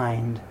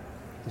behind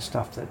the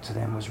stuff that to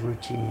them was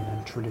routine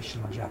and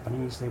traditional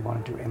Japanese. They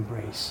wanted to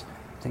embrace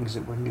things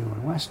that were new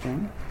and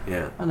Western.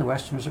 Yeah. And the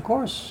Westerners, of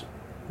course,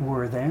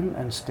 were then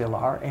and still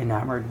are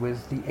enamored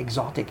with the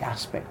exotic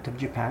aspect of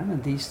Japan,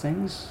 and these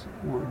things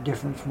were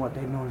different from what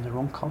they'd known in their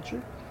own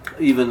culture.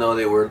 Even though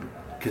they were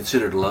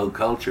considered low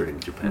culture in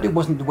Japan. It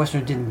wasn't, the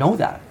Westerners didn't know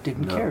that,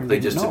 didn't care. They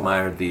just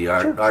admired the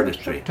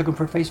artistry. Sure. Took them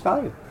for face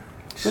value.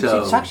 But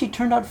it's actually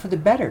turned out for the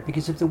better,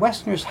 because if the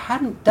Westerners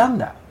hadn't done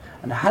that,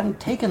 and hadn't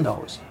taken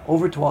those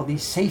over to all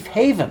these safe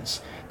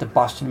havens, the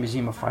Boston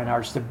Museum of Fine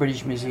Arts, the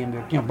British Museum,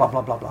 blah,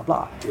 blah, blah, blah,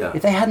 blah. Yeah.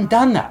 If they hadn't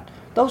done that,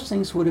 those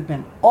things would have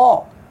been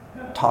all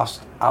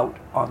tossed out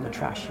on the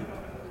trash heap.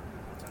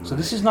 So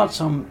this is not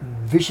some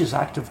vicious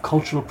act of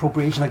cultural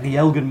appropriation like the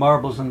Elgin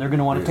marbles and they're going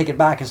to want to take it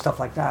back and stuff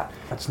like that.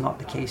 That's not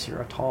the case here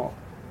at all.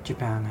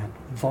 Japan had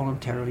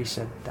voluntarily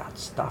said, that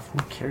stuff, who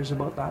cares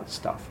about that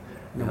stuff?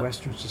 And the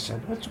Westerns just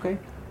said, that's okay,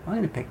 I'm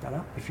going to pick that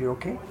up. If you're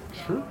okay,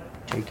 sure,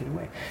 take it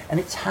away. And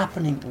it's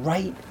happening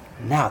right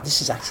now.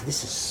 This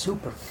is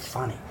super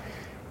funny.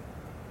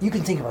 You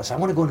can think of us. I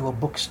want to go into a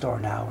bookstore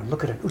now and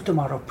look at an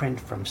Utamaro print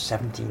from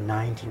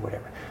 1790,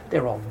 whatever.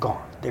 They're all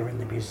gone. They're in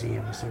the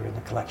museums, they're in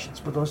the collections.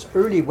 But those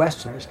early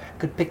Westerners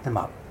could pick them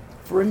up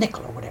for a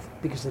nickel or whatever,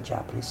 because the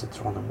Japanese had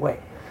thrown them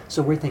away.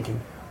 So we're thinking,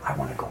 I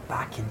want to go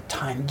back in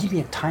time. Give me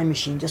a time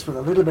machine just with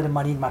a little bit of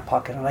money in my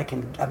pocket and I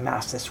can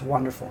amass this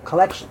wonderful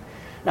collection.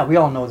 Now, we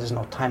all know there's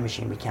no time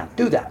machine. We can't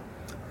do that.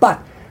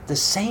 But the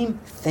same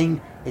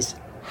thing is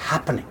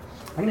happening.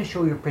 I'm going to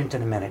show you a print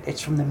in a minute. It's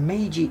from the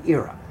Meiji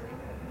era.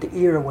 The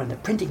era when the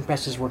printing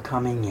presses were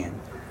coming in.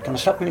 Can I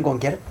stop me and go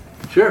and get it?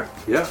 Sure,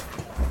 yeah.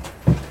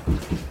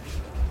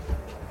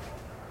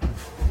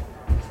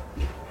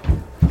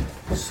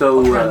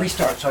 So, I'll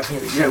restart so I can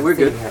get we're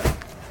good. Here.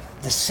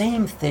 The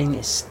same thing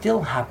is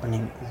still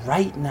happening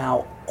right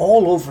now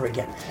all over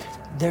again.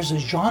 There's a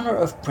genre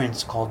of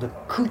prints called the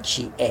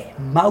kuchi-e,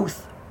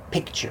 mouth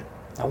picture.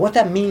 Now what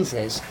that means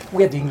is,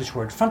 we have the English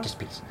word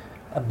frontispiece.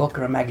 A book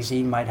or a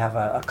magazine might have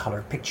a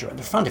color picture on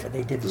the front of it.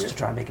 They did this to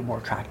try and make it more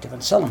attractive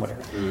and sell them,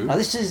 whatever. Mm-hmm. Now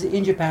this is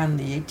in Japan in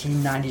the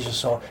 1890s or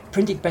so.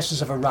 Printing presses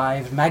have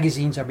arrived.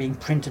 Magazines are being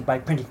printed by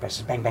printing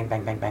presses. Bang, bang,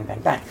 bang, bang, bang,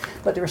 bang, bang.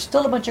 But there are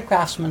still a bunch of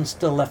craftsmen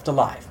still left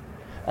alive.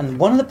 And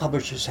one of the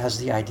publishers has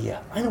the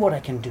idea, I know what I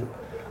can do.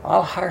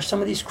 I'll hire some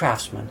of these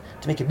craftsmen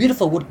to make a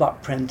beautiful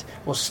woodblock print.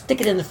 We'll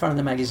stick it in the front of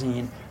the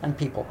magazine and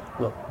people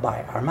will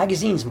buy our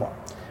magazines more.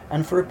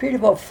 And for a period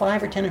of about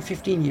 5 or 10 or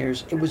 15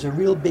 years, it was a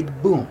real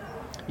big boom.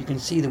 You can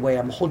see the way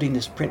I'm holding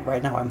this print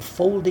right now. I'm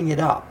folding it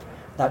up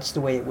That's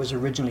the way it was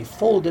originally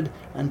folded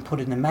and put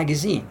in a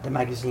magazine. The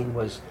magazine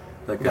was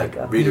like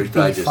a Reader's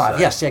Digest B5. size.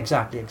 Yes,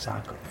 exactly.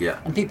 Yeah.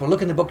 And people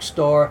look in the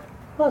bookstore,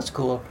 well, that's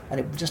cool, and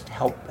it would just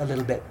help a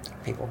little bit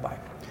people buy.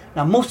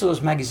 Now, most of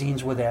those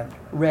magazines were then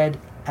read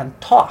and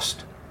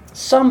tossed.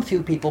 Some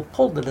few people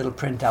pulled the little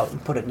print out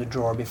and put it in the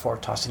drawer before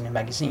tossing the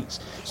magazines.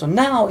 So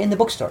now in the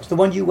bookstores, the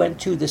one you went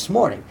to this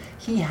morning,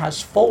 he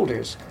has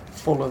folders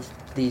full of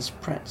these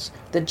prints.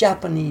 The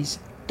Japanese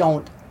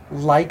don't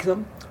like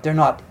them. They're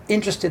not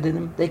interested in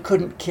them. They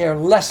couldn't care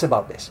less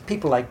about this.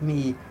 People like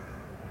me,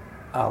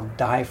 I'll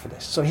die for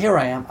this. So here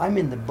I am. I'm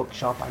in the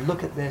bookshop. I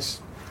look at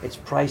this. It's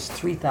priced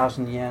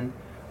 3,000 yen.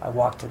 I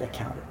walk to the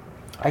counter.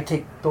 I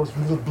take those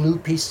little blue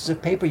pieces of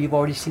paper, you've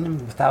already seen them,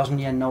 1,000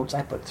 yen notes.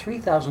 I put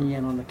 3,000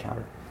 yen on the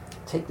counter,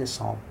 take this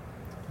home,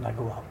 and I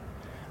go out.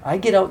 I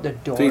get out the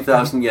door.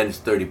 3,000 yen is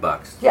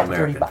 $30. Yeah,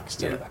 American.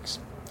 $30.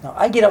 Now,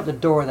 I get out the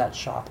door of that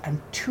shop, and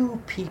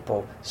two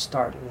people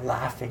start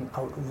laughing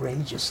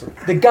outrageously.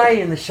 The guy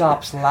in the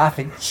shop's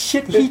laughing.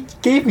 Shit, he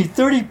gave me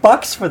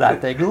 $30 for that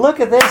thing. Look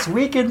at this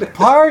weekend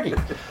party.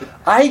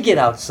 I get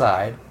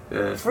outside.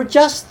 For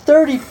just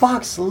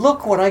 $30,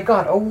 look what I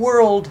got. A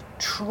world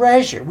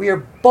treasure. We are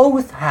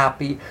both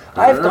happy.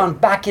 I've gone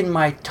back in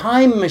my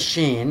time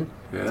machine,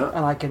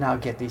 and I can now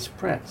get these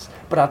prints.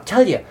 But I'll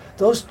tell you,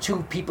 those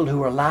two people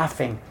who are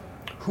laughing,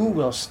 who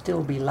will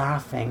still be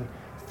laughing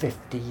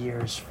 50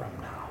 years from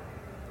now?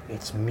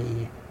 It's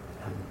me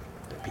and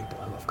the people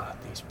who have got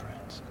these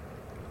prints.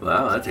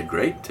 Wow, that's a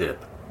great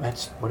tip.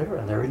 That's whatever,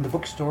 and they're in the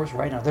bookstores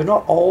right now. They're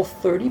not all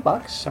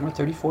 $30. Some are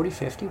 30, 40,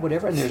 50,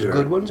 whatever. And there's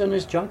good ones and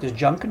there's junk. There's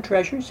junk and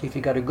treasures. If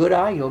you got a good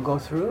eye, you'll go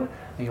through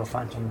and you'll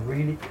find some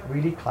really,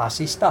 really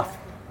classy stuff.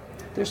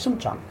 There's some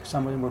junk.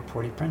 Some of them were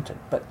poorly printed,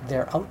 but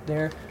they're out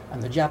there.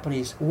 And the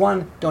Japanese,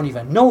 one, don't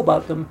even know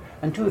about them,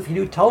 and two, if you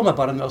do tell them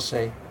about them, they'll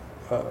say,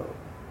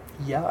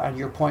 "Yeah." And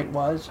your point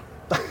was.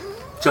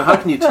 So how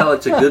can you tell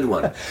it's a good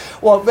one?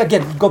 Well,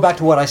 again, go back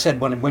to what I said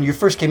when you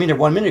first came in there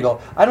 1 minute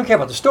ago. I don't care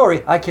about the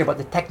story. I care about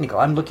the technical.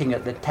 I'm looking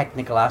at the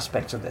technical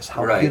aspects of this.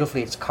 How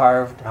beautifully it's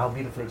carved, how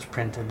beautifully it's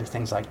printed,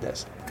 things like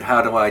this.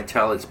 How do I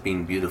tell it's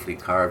been beautifully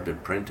carved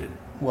and printed?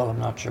 Well, I'm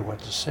not sure what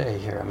to say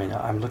here. I mean,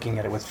 I'm looking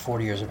at it with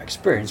 40 years of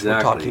experience.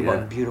 Exactly, we're talking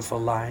about beautiful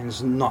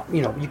lines, not,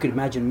 you could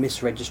imagine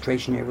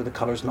misregistration here with the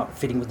colors not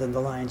fitting within the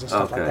lines and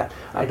stuff like that.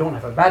 I don't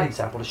have a bad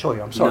example to show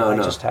you. I'm sorry.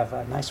 I just have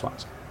nice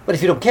ones. But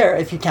if you don't care,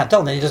 if you can't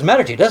tell, then it doesn't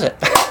matter to you, does it?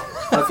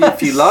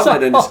 If you love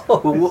it, and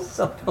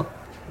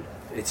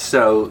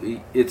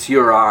it's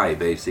your eye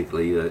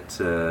basically. It's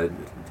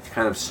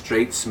kind of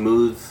straight,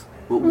 smooth.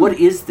 Well, what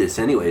is this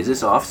anyway? Is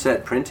this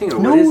offset printing or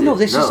what is it? No,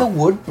 this is a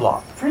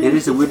woodblock print. It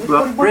is a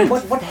woodblock print.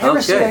 What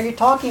heresy are you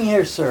talking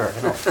here, sir?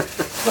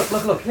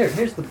 Look.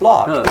 Here's the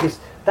block. Because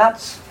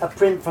that's a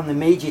print from the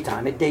Meiji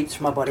time. It dates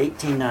from about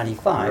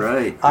 1895.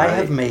 Right. I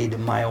have made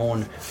my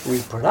own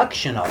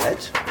reproduction of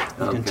it.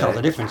 You can tell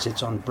the difference.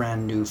 It's on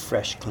brand new,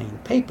 fresh, clean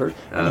paper.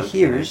 And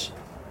here's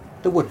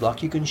the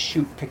woodblock. You can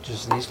shoot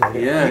pictures of these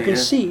later. You can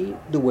see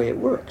the way it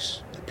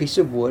works. A piece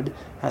of wood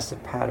has the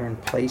pattern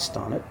placed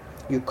on it.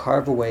 You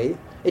carve away.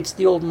 It's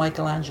the old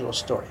Michelangelo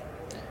story.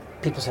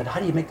 People said, how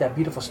do you make that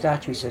beautiful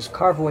statue? He says,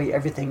 carve away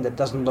everything that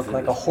doesn't look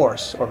like a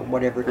horse or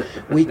whatever.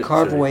 We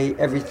carve away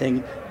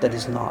everything that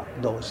is not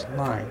those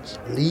lines,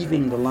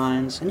 leaving the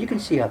lines. And you can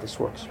see how this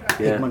works.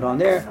 Pigment on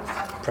there,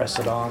 press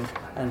it on,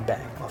 and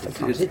bang, off it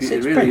comes. It's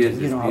really printing. is.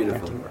 You know how beautiful.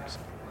 printing works.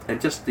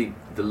 And just the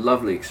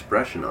lovely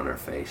expression on her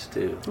face,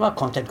 too. Well,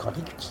 content.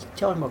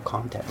 Tell him about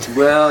content.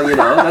 Well,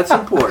 that's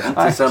important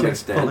to some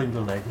extent. Pulling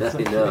the leg.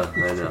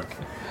 I know.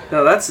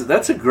 No,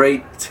 that's a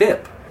great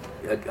tip.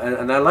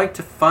 And I like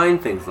to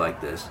find things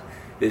like this,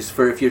 is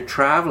for if you're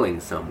traveling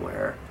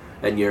somewhere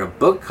and you're a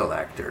book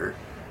collector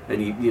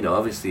and you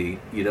obviously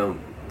you don't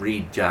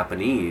read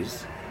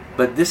Japanese,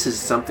 but this is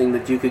something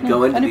that you could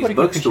go into these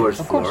bookstores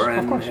for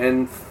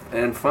and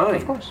find.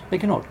 Of course.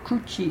 Make a note.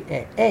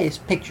 Kuchi-e. E is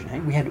picture.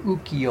 Right? We had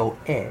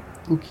ukiyo-e,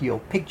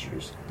 ukiyo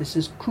pictures. This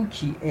is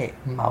kuchi-e,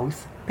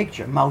 mouth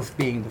picture. Mouth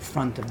being the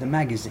front of the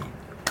magazine.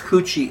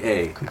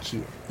 Kuchi-e.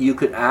 Kuchi-e. You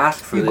could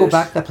ask for this. You go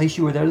back to that place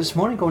you were there this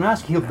morning, go and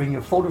ask. He'll bring you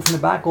a folder from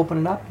the back, open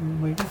it up,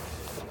 and wait.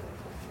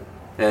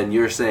 And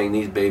you're saying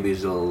these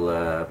babies will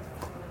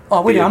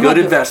wait, be a I'm good not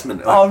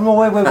investment. Oh, no,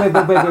 wait.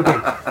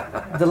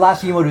 The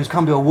last thing you want to do is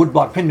come to a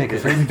woodblock printmaker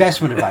for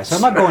investment advice.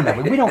 I'm not going that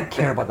way. We don't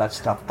care about that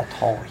stuff at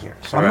all here.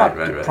 So I'm not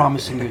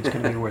promising you it's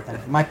going to be worth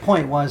anything. My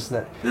point was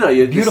that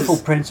beautiful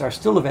prints are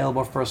still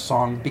available for a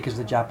song because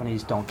the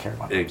Japanese don't care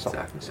about them.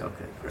 Exactly.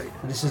 Okay, great.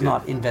 This is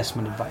not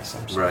investment advice,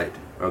 I'm sorry. Right,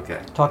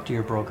 okay. Talk to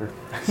your broker.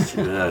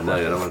 No,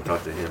 I don't want to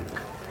talk to him.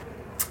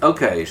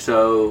 Okay,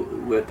 so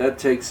that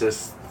takes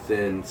us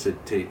then to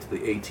the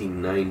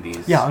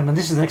 1890s. Yeah, and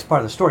this is the next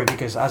part of the story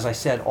because, as I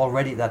said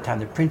already at that time,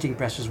 the printing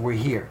presses were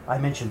here. I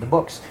mentioned the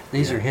books.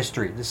 These are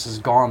history. This is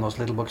gone, those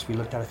little books we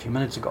looked at a few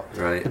minutes ago.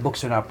 Right. The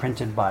books are now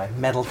printed by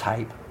metal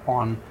type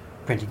on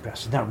printing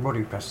presses. They're not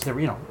rotary presses. They're,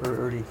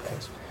 early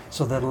days.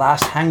 So the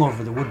last hangover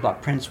of the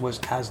woodblock prints was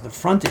as the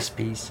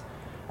frontispiece,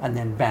 And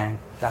then bang,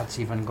 that's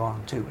even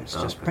gone too. It's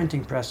just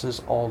printing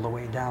presses all the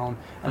way down,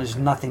 and there's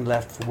nothing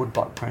left for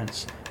woodblock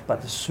prints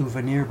but the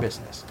souvenir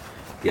business.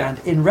 Yeah. And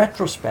in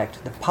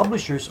retrospect, the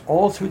publishers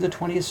all through the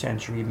 20th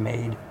century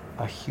made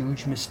a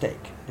huge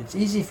mistake. It's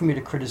easy for me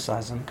to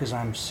criticize them because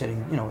I'm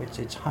sitting,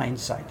 it's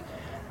hindsight.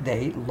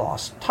 They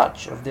lost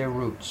touch of their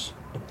roots,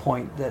 the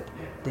point that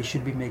they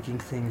should be making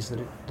things that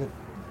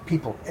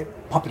people,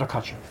 popular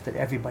culture, that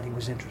everybody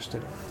was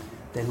interested in.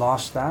 They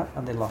lost that,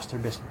 and they lost their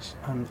business.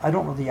 And I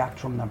don't know the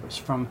actual numbers.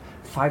 From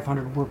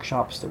 500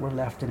 workshops that were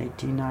left in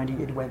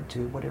 1890, it went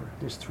to whatever.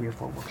 There's 3 or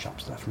 4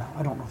 workshops left now.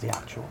 I don't know the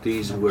actual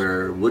These numbers.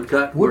 were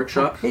woodcut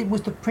workshops? It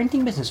was the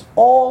printing business.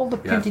 All the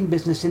printing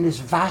business in this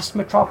vast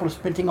metropolis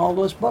printing all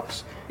those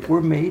books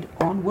were made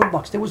on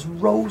woodblocks. There was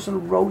rows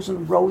and rows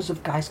and rows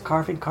of guys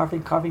carving,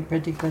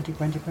 printing.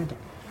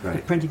 Right.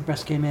 The printing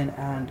press came in,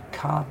 and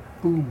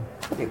kaboom,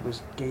 it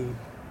was game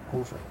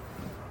over.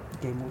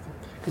 Game over.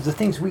 Because the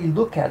things we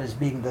look at as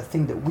being the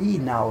thing that we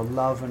now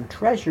love and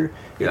treasure,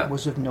 it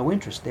was of no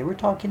interest. They were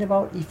talking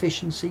about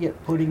efficiency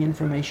at putting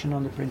information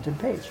on the printed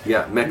page.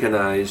 Yeah,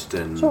 mechanized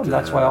and... So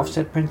that's why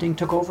offset printing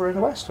took over in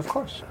the West, of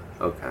course.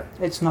 Okay.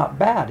 It's not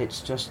bad,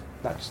 it's just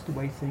that's the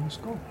way things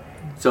go.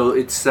 So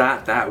it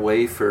sat that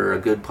way for a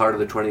good part of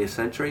the 20th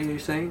century, you're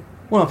saying?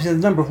 Well, the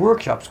number of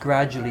workshops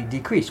gradually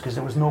decreased because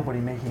there was nobody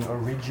making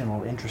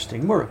original,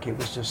 interesting work. It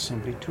was just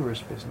simply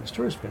tourist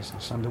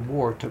business. And the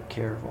war took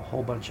care of a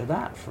whole bunch of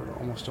that for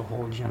almost a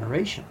whole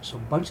generation. So a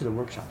bunch of the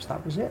workshops,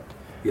 that was it.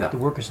 Yeah. The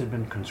workers had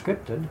been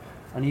conscripted,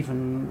 and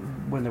even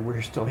when they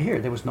were still here,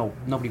 there was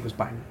nobody was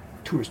buying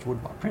tourist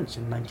woodblock prints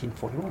in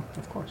 1941,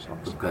 of course.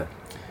 Obviously. Okay.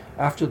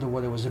 After the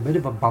war, there was a bit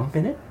of a bump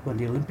in it when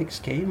the Olympics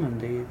came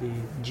and the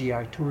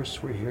GI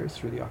tourists were here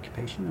through the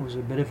occupation. There was a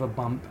bit of a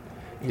bump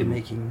in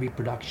making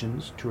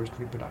tourist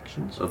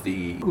reproductions. Of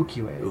the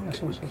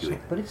ukiyo-e.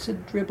 But it's a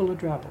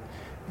drabble.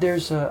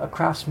 There's a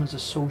craftsmen's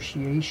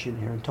association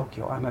here in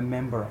Tokyo. I'm a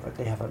member of it.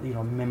 They have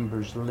a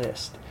members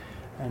list.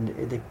 And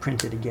they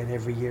print it again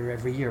every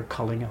year,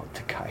 culling out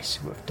the guys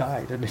who have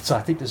died. And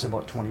I think there's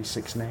about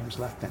 26 names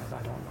left in it.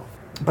 I don't know.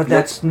 But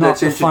that's not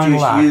the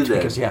final act,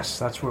 because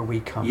that's where we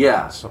come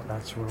from. So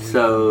that's where we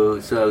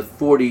So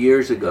 40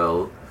 years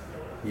ago,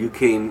 you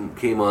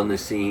came on the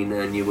scene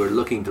and you were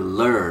looking to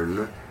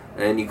learn,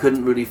 and you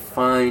couldn't really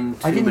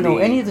find too I didn't know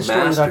any of the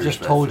stories I've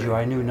just told you.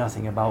 I knew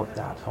nothing about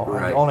that.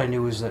 All I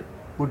knew is that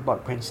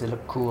woodblock prints, they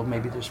look cool.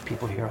 Maybe there's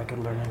people here I could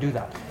learn to do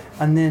that.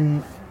 And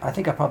then I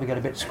think I probably got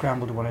a bit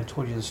scrambled when I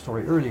told you the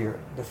story earlier,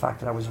 the fact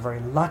that I was very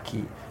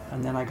lucky,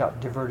 and then I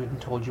got diverted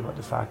and told you about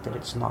the fact that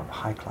it's not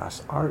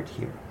high-class art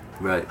here.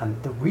 Right.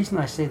 And the reason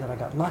I say that I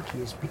got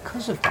lucky is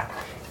because of that.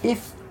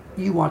 If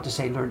you want to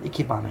say learn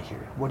ikebana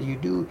here, what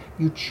do?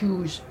 You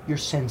choose your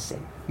sensei.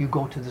 You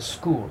go to the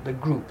school, the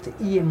group, the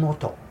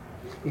iemoto.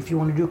 If you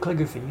want to do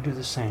calligraphy, you do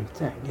the same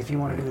thing. If you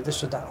want to do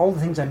this or that, all the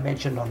things I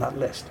mentioned on that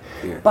list.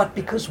 Yeah. But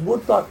because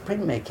woodblock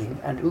printmaking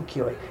and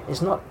ukiyo-e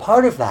is not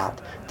part of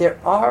that, there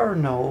are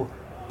no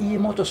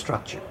iemoto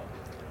structure.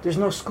 There's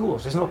no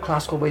schools. There's no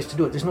classical ways to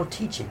do it. There's no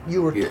teaching.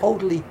 You are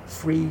totally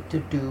free to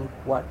do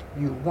what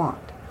you want.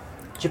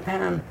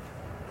 Japan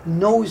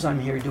knows I'm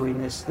here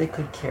doing this. They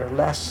could care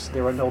less.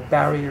 There are no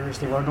barriers.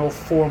 There are no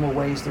formal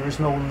ways. There is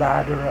no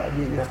ladder.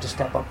 You have to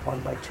step up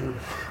 1 by 2.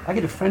 I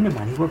get a friend of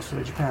mine. He works for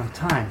the Japan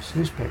Times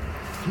newspaper.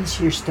 He's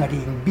here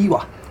studying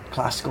biwa,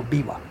 classical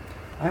biwa.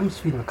 I haven't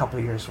seen him in a couple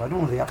of years, so I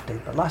don't know the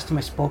update. But last time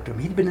I spoke to him,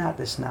 he'd been at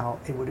this now.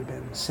 It would have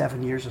been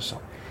 7 years or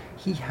so.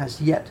 He has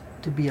yet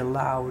to be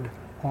allowed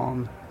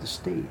on the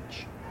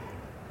stage.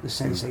 The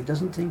sensei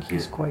doesn't think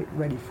he's quite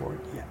ready for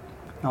it yet.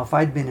 Now, if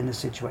I'd been in a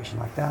situation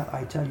like that,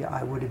 I tell you,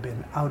 I would have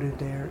been out of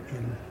there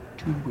in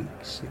 2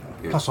 weeks.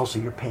 Plus, also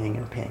you're paying.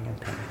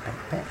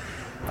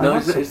 No,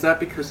 is that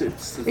because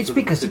it's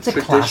because it's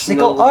a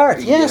classical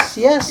art.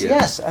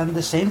 Yes. And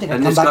the same thing.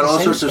 And it's got all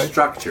sorts of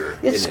structure.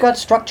 It's got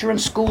structure and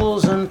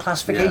schools and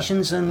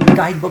classifications and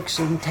guidebooks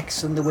and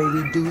texts and the way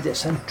we do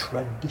this and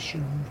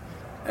tradition.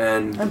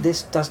 And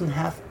this doesn't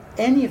have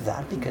any of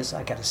that because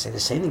I got to say the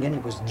same again.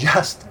 It was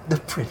just the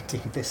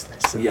printing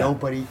business, and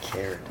nobody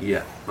cared.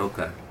 Yeah.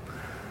 Okay.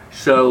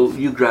 So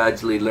you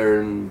gradually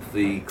learned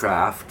the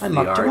craft, I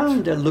mucked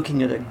around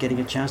looking at getting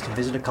a chance to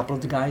visit a couple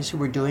of the guys who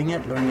were doing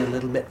it, learning a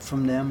little bit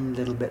from them, a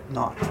little bit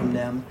not from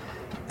them.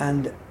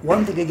 And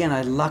one thing again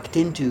I lucked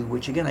into,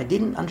 which again I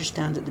didn't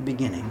understand at the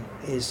beginning,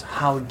 is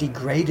how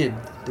degraded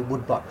the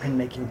woodblock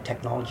printmaking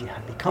technology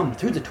had become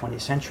through the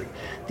 20th century.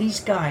 These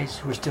guys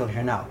who are still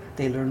here now,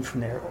 they learned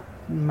from their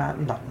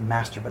not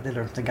master, but they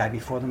learned from the guy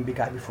before them, the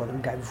guy before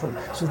them, the guy before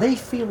them. So they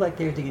feel like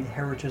they're the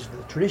inheritors of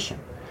the tradition.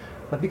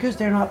 But because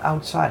they're not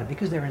outside it,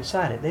 because they're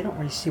inside it, they don't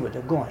really see what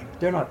they're going.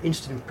 They're not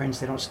interested in prints,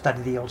 they don't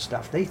study the old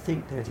stuff. They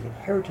think they're the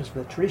inheritors of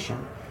the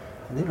tradition,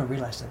 and they don't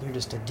realize that they're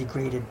just a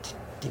degraded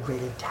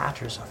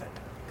tatters of it.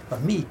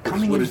 But me,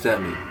 coming What in... does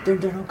that mean? They're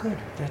no good.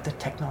 The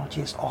technology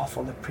is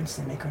awful. The prints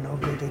they make are no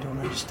good. They don't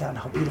understand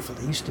how beautiful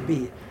they used to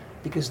be,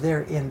 because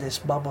they're in this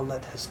bubble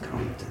that has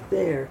come to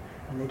there,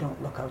 and they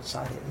don't look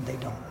outside it, and they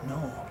don't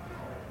know.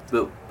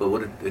 But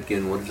what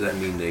does that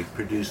mean? They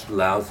produce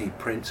lousy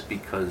prints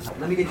because...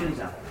 Let me get you an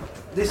example.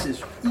 This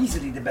is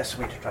easily the best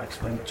way to try to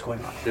explain what's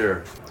going on.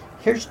 Sure.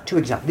 Here's two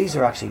examples. These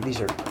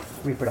are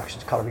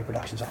reproductions, color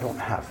reproductions I don't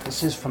have.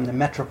 This is from the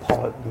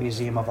Metropolitan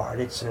Museum of Art.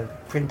 It's a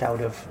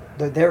printout of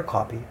their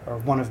copy, or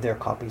one of their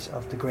copies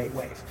of The Great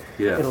Wave.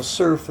 Yeah. It'll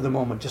serve for the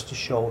moment just to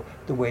show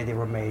the way they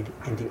were made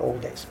in the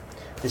old days.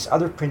 This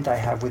other print I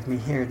have with me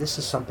here, this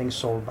is something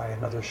sold by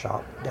another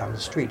shop down the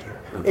street here.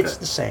 Okay. It's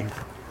the same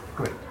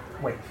Great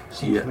Wave.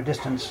 See from a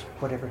distance,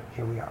 whatever,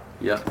 here we are.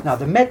 Yeah. Now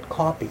the Met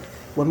copy,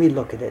 when we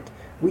look at it,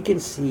 we can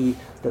see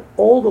that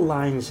all the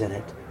lines in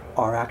it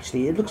are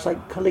actually, it looks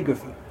like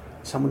calligraphy.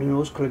 Someone who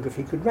knows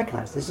calligraphy could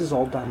recognize this is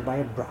all done by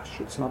a brush.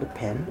 It's not a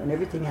pen, and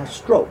everything has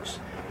strokes.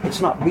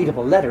 It's not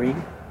readable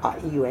lettering,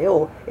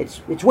 A-E-U-A-O,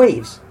 it's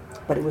waves,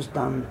 but it was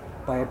done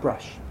by a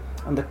brush.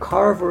 And the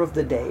carver of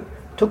the day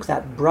took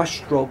that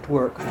brush stroked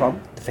work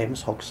from the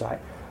famous Hokusai,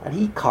 and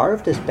he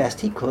carved as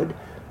best he could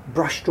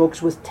brush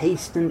strokes with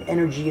taste and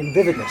energy and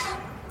vividness.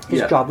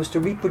 His job was to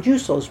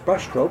reproduce those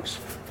brush strokes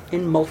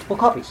in multiple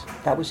copies.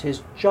 That was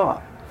his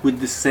job. With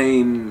the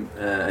same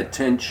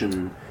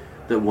attention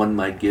that one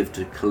might give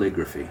to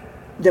calligraphy.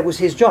 That was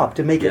his job,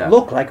 to make it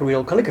look like a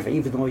real calligraphy,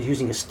 even though he was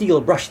using a steel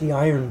brush, the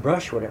iron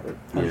brush, whatever.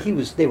 And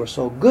they were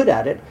so good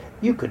at it,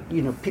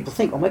 people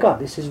think, oh my God,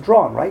 this is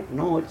drawn, right?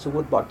 No, it's a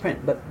woodblock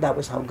print, but that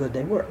was how good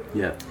they were.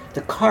 Yeah.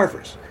 The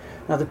carvers.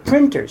 Now the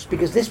printers,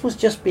 because this was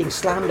just being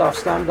slammed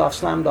off,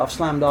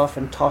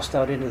 and tossed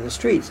out into the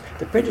streets,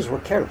 the printers were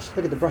careless.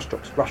 Look at the brush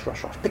strokes. Brush,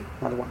 rush, rush, pick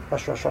another one.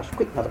 Brush, rush, rush,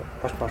 quick, another one.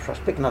 Brush, brush, rush,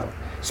 pick another one.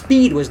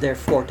 Speed was their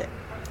forte,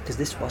 because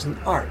this wasn't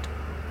art.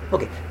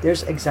 Okay,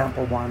 there's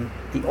example one,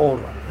 the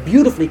old one.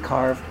 Beautifully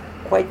carved,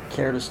 quite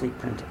carelessly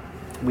printed.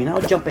 We now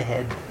jump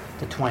ahead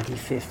to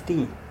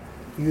 2015.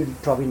 You're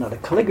probably not a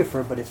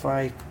calligrapher, but if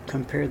I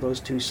compare those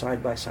two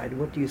side by side,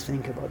 what do you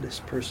think about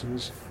this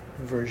person's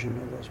version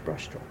of those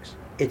brushstrokes?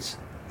 It's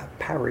a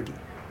parody.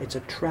 It's a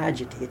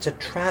tragedy. It's a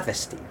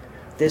travesty.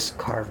 This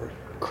carver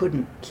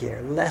couldn't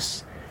care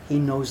less. He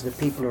knows the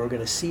people who are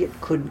going to see it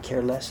couldn't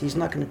care less. He's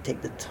not going to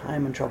take the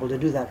time and trouble to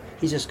do that.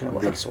 He's just going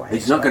to X, Y,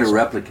 He's not going to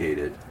replicate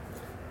it.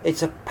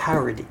 It's a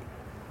parody.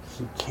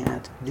 He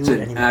can't do it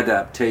anymore. It's an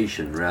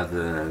adaptation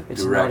rather than a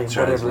direct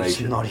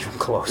translation. It's not even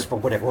close, but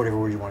whatever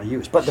word you want to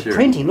use. But the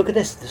printing, look at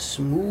this, the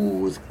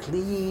smooth,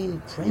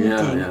 clean printing.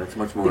 Yeah, it's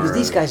much more... Because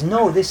these guys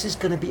know this is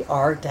going to be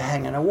art to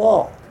hang on a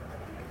wall.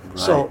 Right.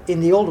 So in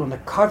the old one, the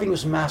carving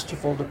was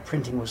masterful, the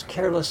printing was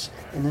careless.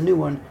 In the new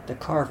one, the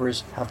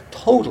carvers have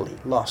totally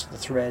lost the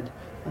thread,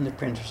 and the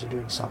printers are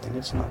doing something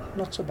that's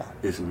not so bad.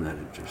 Isn't that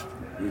interesting?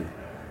 Yeah.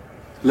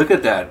 Look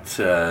at that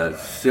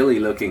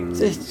silly-looking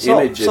image in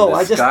the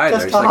sky there.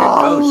 It's like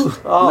a ghost.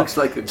 It looks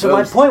like a ghost. So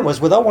my point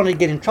was, without wanting to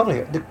get in trouble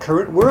here, the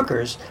current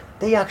workers,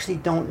 they actually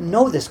don't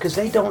know this because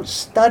they don't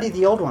study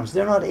the old ones.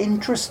 They're not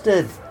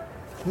interested.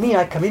 Me,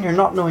 I come in here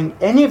not knowing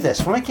any of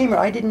this. When I came here,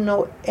 I didn't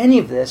know any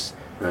of this.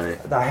 Right.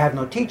 I have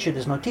no teacher.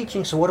 There's no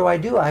teaching. So what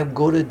do? I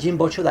go to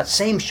Jimbocho, that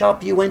same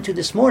shop you went to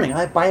this morning.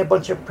 I buy a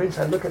bunch of prints.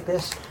 I look at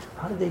this.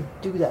 How do they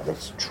do that?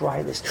 Let's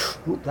try this.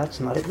 Oop, that's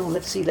not it. No,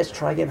 let's see. Let's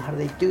try again. How do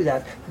they do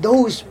that?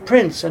 Those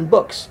prints and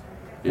books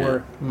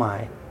were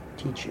my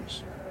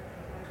teachers.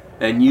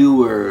 And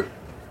you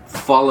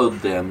followed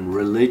them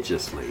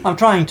religiously. I'm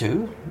trying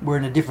to. We're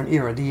in a different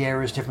era. The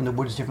era is different. The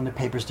wood is different. The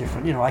paper is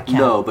different. I can't.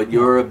 No, but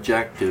your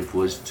objective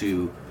was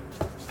to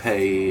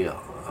pay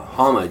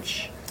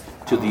homage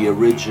to the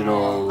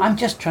original. I'm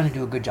just trying to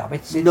do a good job.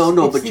 It's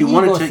but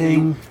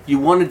you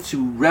wanted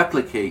to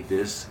replicate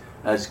this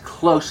as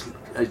close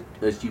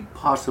as you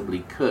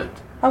possibly could.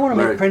 I want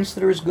to make prints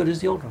that are as good as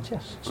the old ones.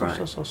 Yes.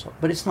 So.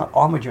 But it's not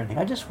homage or anything.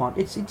 I just want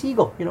it's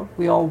ego.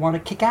 We all want to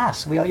kick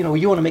ass. We all,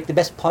 you want to make the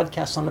best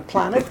podcasts on the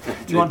planet.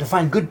 You want to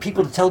find good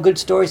people to tell good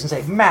stories and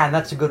say, man,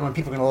 that's a good one.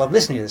 People are going to love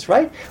listening to this,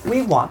 right?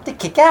 We want to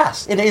kick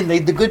ass in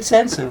the good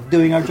sense of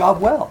doing our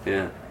job well.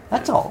 Yeah.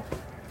 That's all.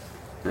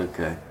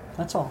 Okay.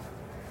 That's all.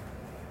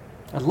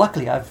 And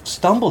luckily, I've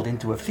stumbled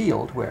into a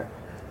field where,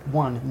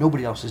 one,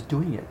 nobody else is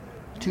doing it.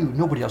 Two,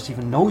 nobody else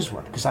even knows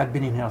what. Because I've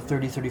been in here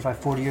 30, 35,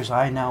 40 years.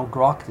 I now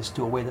grok this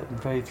to a way that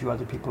very few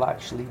other people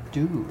actually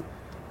do,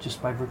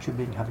 just by virtue of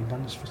having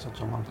done this for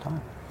such a long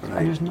time. Right.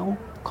 And there's no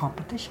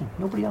competition.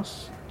 Nobody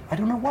else. I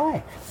don't know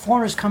why.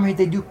 Foreigners come here,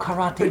 they do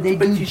karate, they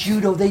do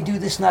judo, they do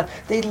this and that.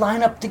 They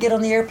line up to get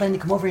on the airplane to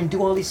come over and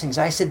do all these things.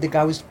 I said the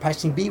guy was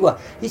pricing biwa.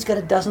 He's got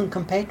a dozen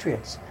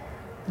compatriots.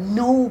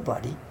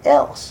 Nobody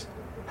else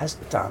has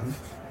done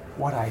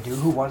what I do,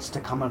 who wants to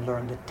come and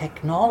learn the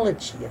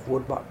technology of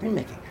woodblock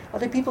printmaking.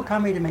 Other people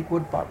come here to make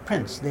woodblock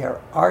prints. They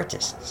are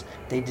artists.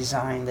 They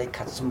design, they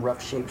cut some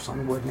rough shapes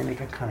on wood, and they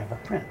make a kind of a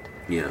print.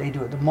 Yeah. They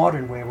do it the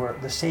modern way, where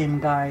the same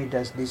guy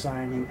does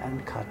designing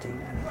and cutting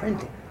and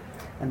printing.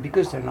 And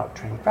because they're not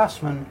trained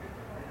craftsmen,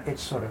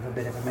 it's sort of a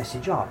bit of a messy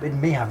job. It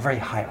may have very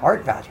high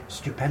art value,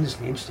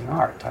 stupendously interesting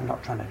art. I'm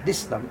not trying to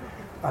diss them.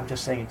 I'm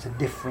just saying it's a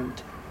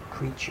different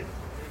creature.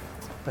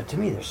 But to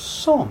me, there's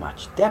so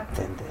much depth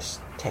in this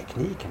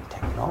technique and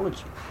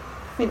technology.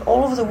 I mean,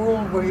 all over the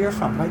world where you're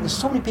from, right? There's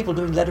so many people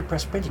doing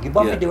letterpress printing. You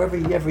probably do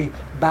every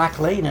back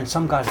lane, and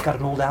some guy's got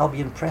an old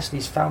Albion press, and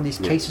he's found these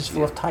cases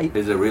full of type.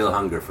 There's a real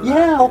hunger for that.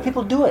 Yeah, all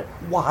people do it.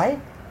 Why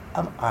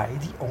am I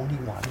the only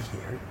one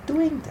here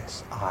doing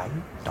this? I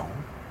don't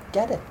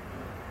get it.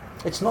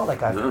 It's not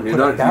like I've put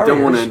up barriers. You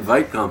don't want to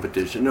invite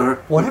competition or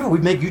whatever. We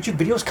make YouTube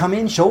videos, come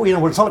in, show.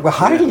 It's not like we're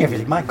hiding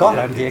everything. My God,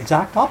 I'm the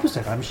exact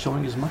opposite. I'm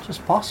showing as much as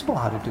possible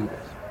how to do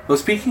this. Well,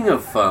 speaking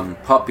of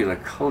popular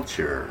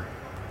culture,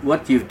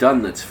 what you've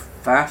done that's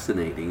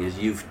fascinating is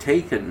you've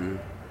taken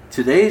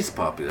today's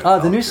popular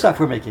culture. The new stuff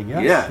we're making,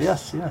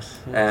 yes.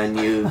 And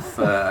you've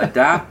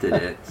adapted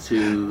it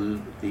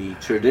to the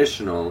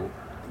traditional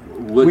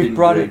wood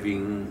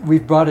engraving.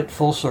 We've brought it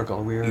full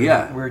circle.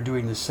 We're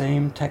doing the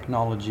same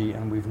technology,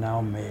 and we've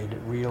now made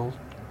real,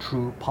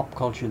 true pop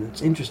culture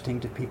that's interesting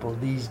to people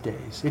these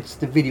days. It's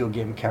the video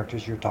game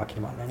characters you're talking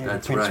about. And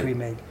that's the prints right. we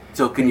made.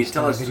 So can you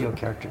tell us video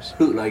characters?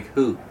 Who?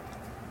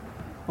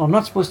 Well, I'm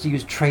not supposed to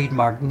use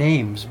trademark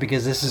names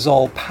because this is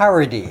all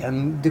parody,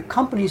 and the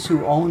companies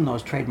who own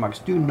those trademarks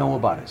do know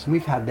about us, and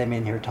we've had them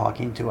in here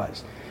talking to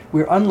us.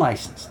 We're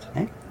unlicensed,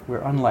 eh?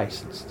 We're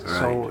unlicensed, right.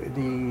 So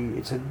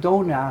it's a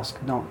don't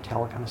ask, don't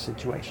tell kind of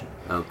situation.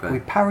 Okay. We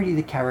parody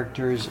the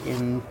characters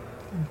in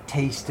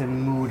taste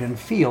and mood and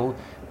feel,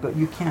 but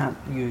you can't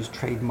use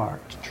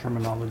trademarked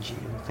terminology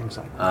and things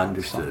like that.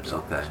 Understood.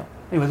 Okay.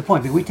 Anyway, the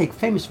point being, we take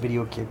famous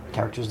video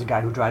characters, the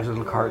guy who drives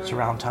little carts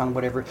around town,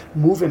 whatever,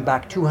 move him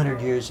back 200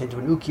 years into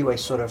an ukiyo-e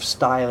sort of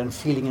style and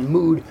feeling and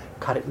mood,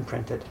 cut it and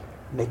print it,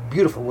 make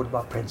beautiful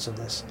woodblock prints of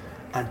this,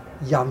 and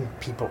young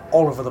people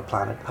all over the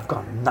planet have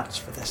gone nuts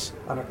for this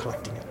and are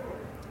collecting it.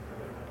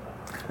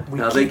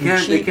 They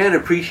can't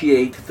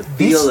appreciate the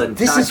feel and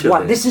touch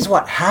of it. This is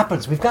what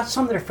happens. We've got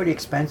some that are pretty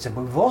expensive,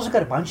 but we've also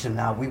got a bunch of them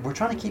now. We're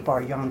trying to keep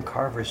our young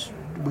carvers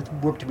with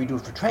work to be doing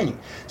for training.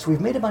 So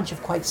we've made a bunch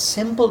of quite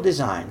simple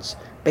designs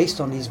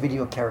based on these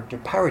video character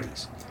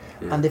parodies.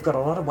 Yeah. And they've got a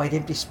lot of white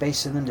empty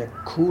space in them. They're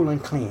cool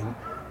and clean.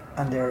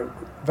 And they're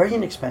very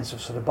inexpensive,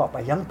 so they're bought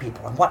by young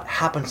people. And what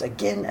happens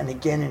again and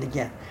again and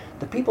again,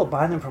 the people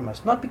buy them from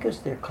us, not because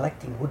they're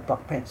collecting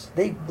woodblock prints.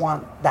 They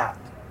want that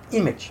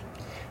image.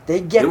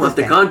 They want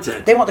the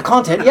content. They want the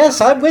content. Yes,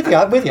 I'm with you.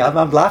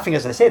 I'm laughing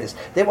as I say this.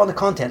 They want the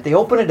content. They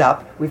open it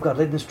up. We've got a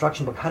little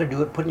instruction book, how to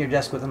do it, put in your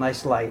desk with a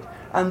nice light.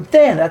 And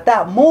then at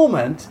that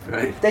moment,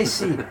 they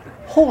see,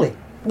 holy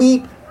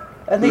beep.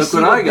 And they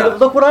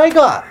look what I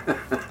got.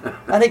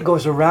 And it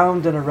goes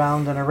around and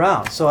around and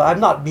around. So I'm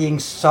not being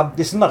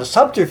this is not a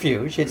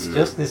subterfuge. It's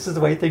just, this is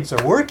the way things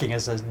are working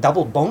as a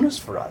double bonus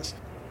for us.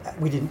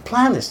 We didn't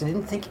plan this. We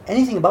didn't think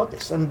anything about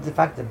this. And the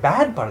fact, the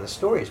bad part of the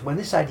story is when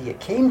this idea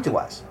came to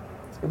us,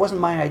 it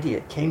wasn't my idea.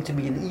 It came to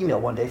me in an email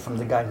one day from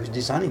the guy who's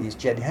designing these,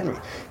 Jed Henry.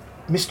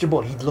 Mr.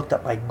 Bull, he looked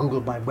up,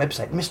 Googled my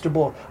website. Mr.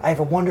 Bull, I have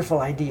a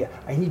wonderful idea.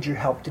 I need your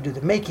help to do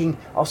the making.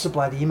 I'll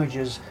supply the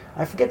images.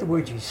 I forget the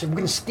words. He said, we're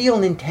going to steal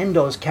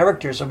Nintendo's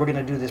characters and we're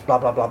going to do this, blah,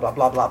 blah, blah, blah,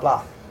 blah, blah,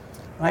 blah.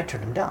 And I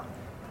turned him down.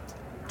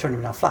 Turned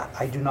him down flat.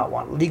 I do not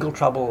want legal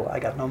trouble.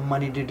 I got no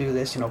money to do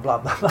this, blah,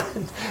 blah, blah.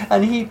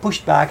 And he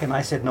pushed back and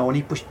I said no. And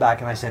he pushed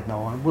back and I said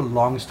no. And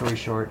long story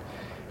short,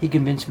 he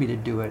convinced me to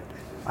do it.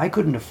 I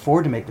couldn't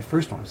afford to make the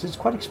first ones. It's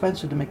quite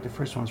expensive to make the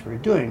first ones we were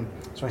doing.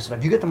 So I said,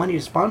 have you got the money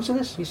to sponsor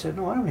this? He said,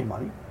 no, I don't need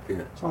money.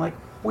 Yeah. So I'm like,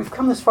 we've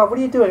come this far. What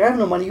are you doing? I have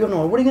no money. You have no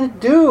money. What are you going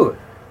to do?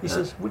 He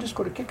says, we'll just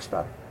go to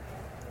Kickstarter.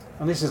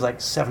 And this is like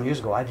 7 years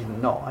ago. I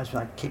didn't know. I was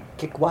like,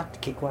 kick what?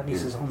 Kick what? And he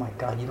says, oh my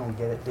God, you don't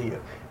get it, do you?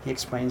 He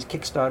explains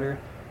Kickstarter.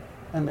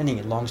 And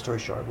anyway, long story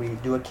short, we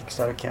do a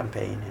Kickstarter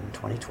campaign in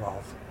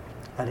 2012.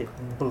 And it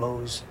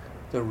blows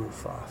the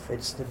roof off.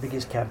 It's the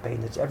biggest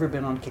campaign that's ever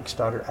been on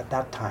Kickstarter at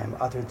that time,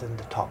 other than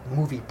the top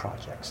movie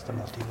projects, the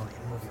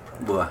multi-million movie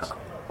projects. Wow.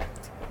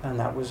 And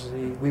that was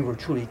we were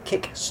truly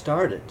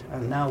kick-started.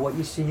 And now what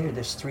you see here,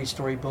 this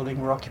 3-story building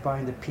we're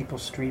occupying, the people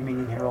streaming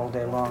in here all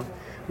day long.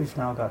 We've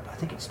now got, I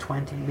think it's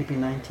 20, maybe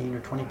 19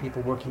 or 20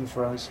 people working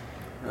for us.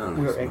 Oh,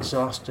 we're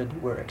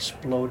exhausted, we're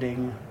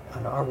exploding,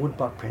 and our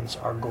woodblock prints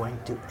are going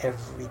to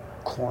every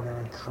corner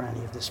and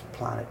cranny of this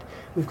planet.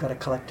 We've got a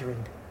collector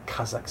in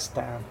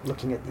Kazakhstan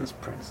looking at these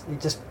prints. They're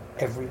just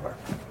everywhere.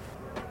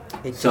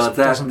 Does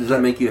that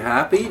make you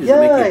happy? Does it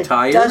make you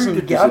tired?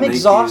 I'm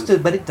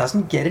exhausted, but it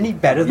doesn't get any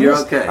better than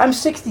this. Okay. I'm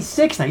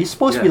 66 now. You're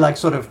supposed to be like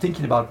sort of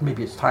thinking about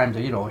maybe it's time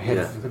to,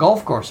 hit the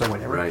golf course or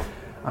whatever. Right.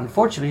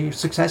 Unfortunately,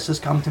 success has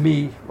come to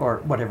me, or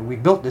whatever. We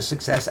built this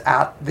success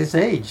at this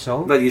age,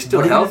 so. But you're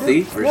still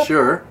healthy, for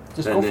sure.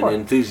 Just go for it.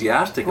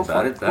 Enthusiastic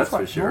about it, that's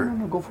for sure.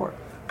 No, go for it.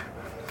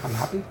 I'm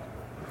happy.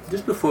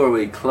 Just before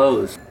we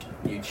close,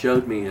 you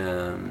showed me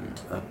a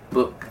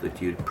book that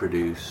you'd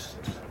produced,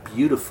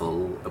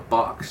 beautiful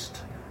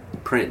boxed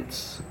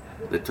prints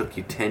that took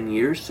you 10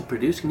 years to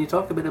produce. Can you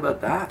talk a bit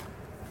about that?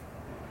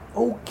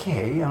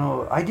 Okay,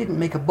 I didn't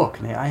make a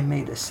book. I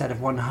made a set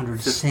of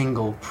 100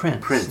 single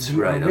prints.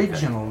 The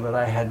original that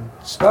I had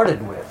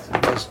started with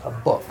was a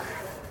book.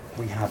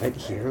 We have it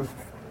here.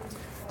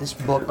 This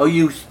book.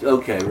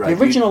 Okay, right.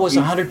 The original was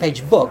a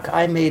 100-page book.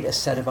 I made a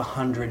set of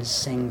 100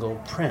 single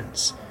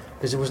prints.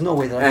 Because there was no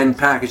way that And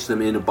packaged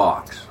them in a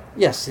box.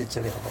 Yes, it's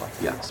available. I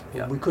think, Yeah, yes.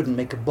 yeah. We couldn't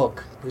make a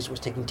book because it was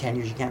taking 10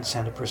 years. You can't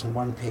send a person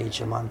one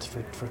page a month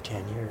for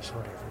 10 years or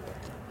whatever.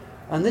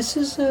 And this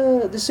is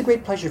a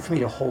great pleasure for me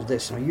to hold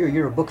this. You know,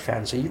 you're a book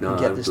fan, so you can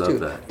get this too.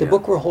 The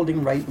book we're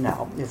holding right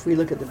now, if we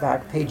look at the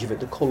back page of it,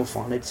 the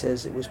colophon, it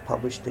says it was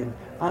published in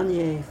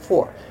année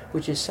 4,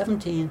 which is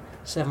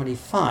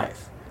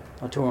 1775.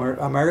 Now, to our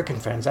American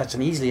friends, that's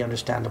an easily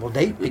understandable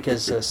date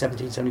because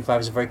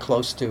 1775 is very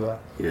close to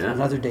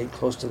another date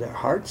close to their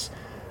hearts.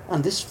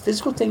 And this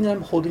physical thing that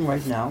I'm holding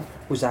right now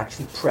was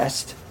actually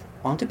pressed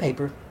onto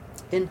paper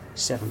in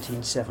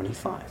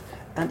 1775.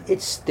 And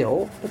it's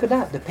still, look at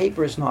that, the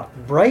paper is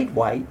not bright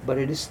white, but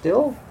it is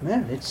still,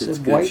 man, it's a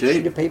white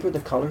sheet of paper,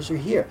 the colors are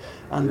here.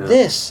 And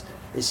this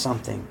is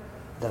something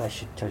that I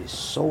should tell you is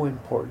so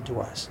important to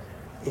us.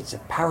 It's a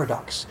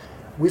paradox.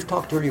 We've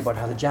talked earlier about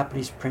how the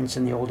Japanese prints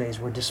in the old days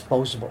were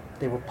disposable.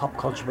 They were pop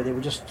culture, but they were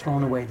just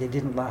thrown away. They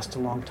didn't last a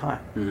long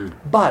time.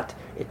 Mm-hmm. But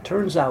it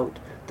turns out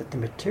that the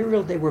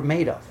material they were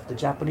made of, the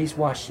Japanese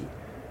washi,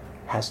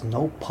 has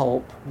no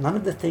pulp, none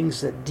of the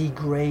things that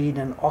degrade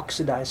and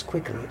oxidize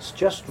quickly. It's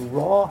just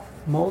raw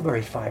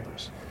mulberry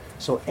fibers.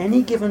 So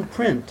any given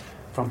print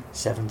from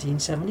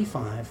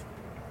 1775,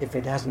 if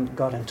it hasn't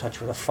got in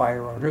touch with a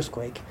fire or an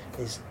earthquake,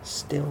 is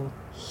still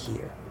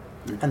here.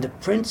 And the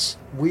prints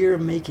we're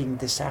making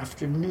this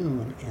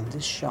afternoon in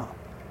this shop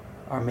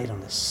are made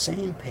on the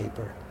same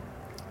paper.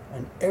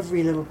 And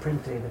every little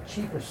print today, the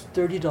cheapest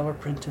 $30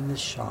 print in this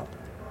shop,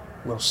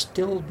 will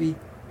still be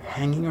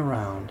hanging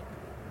around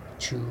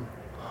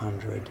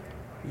 200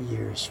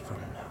 years from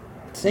now.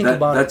 Think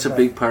about that's it. That's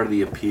a big part of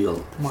the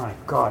appeal. My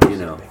God, you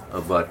know,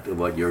 of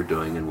what you're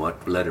doing and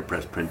what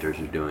letterpress printers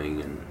are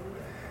doing, and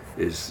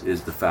is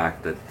the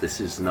fact that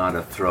this is not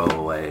a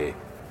throwaway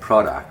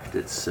product.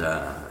 It's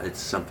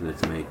something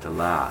that's made to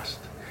last.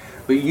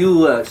 But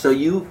you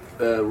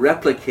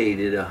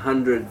replicated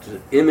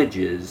 100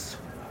 images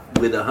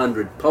with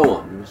 100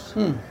 poems.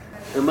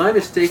 Am I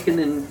mistaken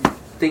in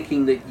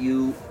thinking that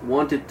you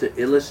wanted to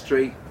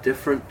illustrate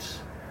different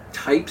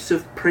types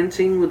of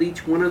printing with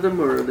each one of them,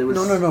 or there was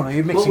no,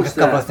 you're mixing a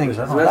couple of things.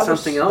 Was that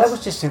something else? That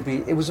was just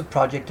simply, it was a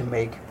project to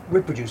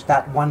reproduce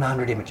that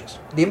 100 images.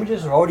 The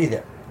images are already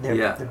there.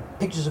 They're the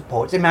pictures of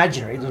poets,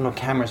 imaginary. There's no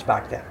cameras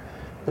back then.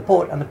 The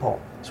poet and the poem.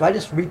 So I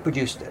just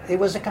reproduced it. It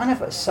was a kind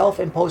of a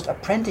self-imposed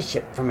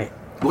apprenticeship for me.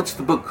 What's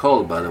the book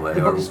called, by the way? The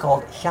book is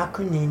called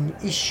Hyakunin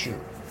Isshu,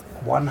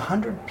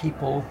 100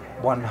 people,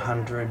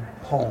 100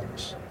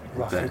 poems.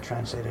 Roughly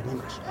translated in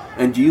English.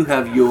 And do you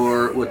have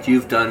what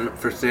you've done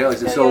for sale?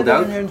 Is it sold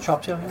out? They're in the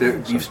shops,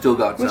 You've still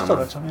got some? We've still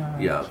got some,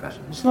 yeah. Okay.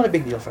 It's not a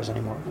big deal for us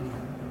anymore.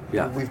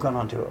 Yeah. We've gone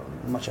on to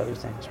much other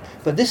things.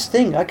 But this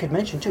thing, I could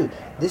mention too,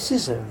 this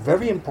is a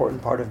very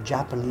important part of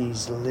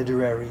Japanese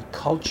literary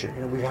culture.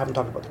 You know, we haven't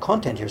talked about the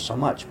content here so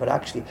much, but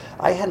actually,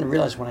 I hadn't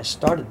realized when I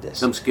started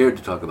this. I'm scared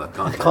to talk about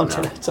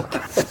content now. It's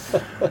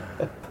okay.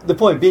 The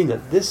point being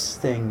that this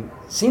thing,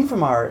 seen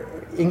from our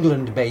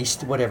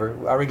England-based, whatever,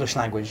 our English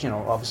language, you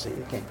know, obviously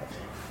it came from.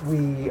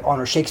 We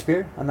honor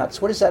Shakespeare, and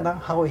that's, what is that now?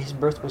 How his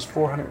birth was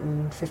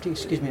 450,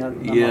 excuse me.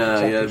 We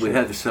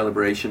had the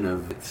celebration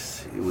of,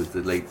 it was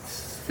the late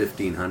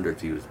 1500s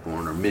he was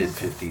born, or mid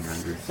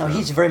 1500s. Now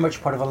he's very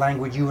much part of a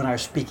language you and I are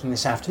speaking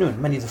this afternoon.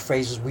 Many of the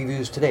phrases we've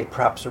used today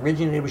perhaps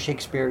originated with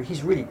Shakespeare.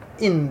 He's really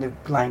in the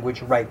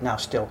language right now,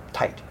 still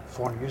tight,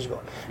 400 years ago.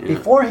 Yeah.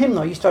 Before him,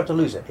 though, you start to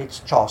lose it. It's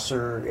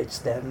Chaucer, it's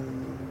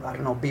then, I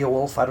don't know,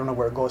 Beowulf, I don't know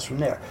where it goes from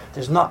there.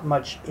 There's not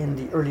much in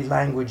the early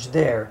language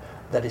there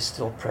that is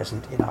still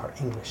present in our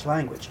English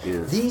language.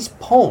 Yes. These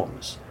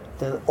poems,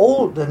 the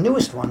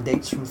newest one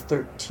dates from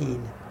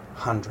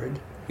 1300.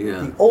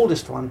 Yeah. The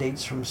oldest one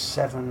dates from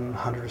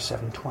 700 or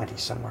 720,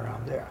 somewhere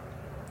around there.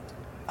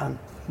 And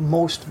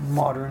most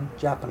modern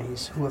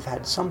Japanese who have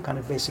had some kind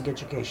of basic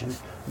education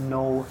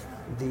know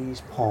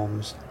these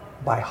poems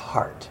by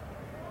heart.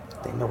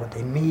 They know what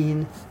they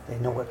mean, they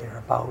know what they're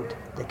about,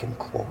 they can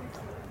quote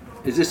them.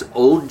 Is this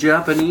old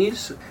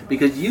Japanese?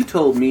 Because you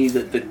told me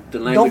that the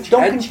language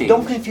had changed.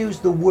 Don't confuse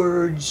the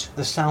words,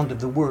 the sound of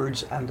the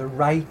words, and the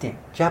writing.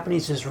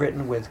 Japanese is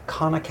written with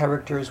kana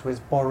characters,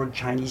 with borrowed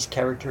Chinese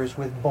characters,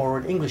 with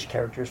borrowed English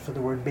characters for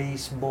the word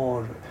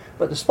baseball.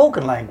 But the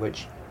spoken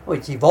language,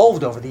 it's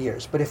evolved over the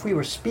years. But if we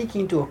were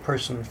speaking to a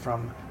person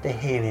from the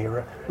Heian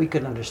era, we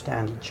could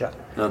understand each other.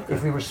 Okay.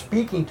 If we were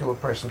speaking to a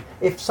person,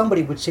 if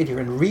somebody would sit here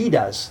and read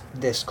us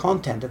this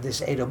content of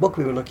this Edo book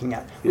we were looking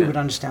at, we would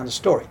understand the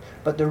story.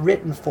 But the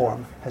written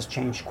form has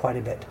changed quite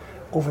a bit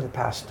over the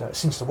past,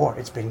 since the war.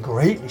 It's been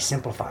greatly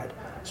simplified.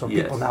 So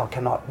people now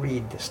cannot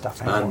read this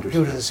stuff anymore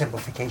due to the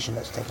simplification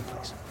that's taken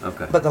place.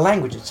 Okay. But the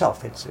language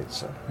itself,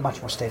 it's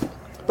much more stable.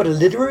 But a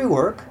literary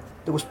work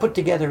that was put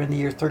together in the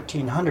year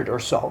 1300 or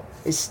so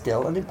is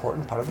still an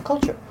important part of the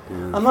culture.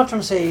 Yeah. I'm not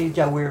trying to say,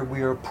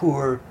 we're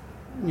poor,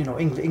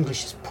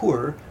 English is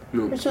poor.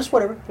 No. It's just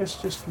whatever.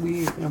 It's just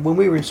when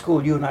we were in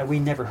school, you and I, we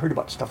never heard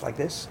about stuff like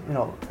this.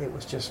 It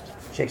was just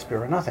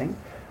Shakespeare or nothing.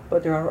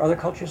 But there are other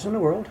cultures in the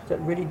world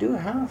that really do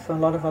have a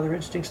lot of other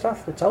interesting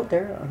stuff that's out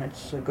there, and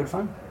it's good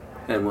fun.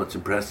 And what's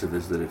impressive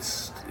is that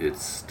it's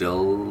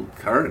still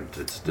current.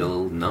 It's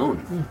still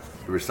known,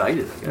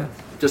 recited. I guess.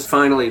 Just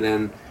finally,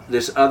 then,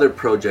 this other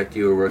project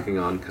you were working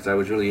on, because I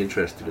was really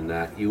interested in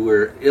that. You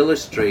were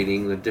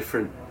illustrating the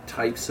different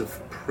types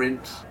of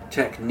print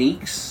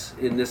techniques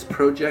in this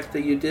project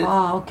that you did.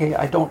 Okay.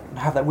 I don't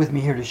have that with me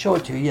here to show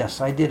it to you. Yes,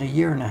 I did a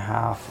year and a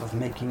half of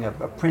making a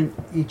print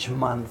each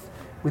month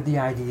with the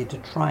idea to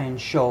try and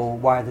show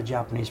why the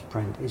Japanese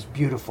print is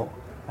beautiful.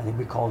 I think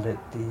we called it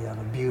the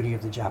beauty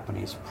of the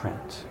Japanese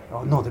print.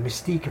 Oh no, the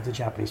mystique of the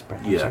Japanese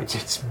print. Yeah. Sorry,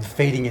 it's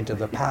fading into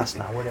the past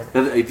now.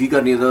 Whatever. Have you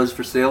got any of those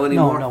for sale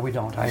anymore? No, we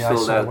don't. I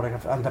saw what I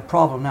got. And the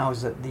problem now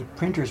is that the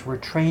printers we're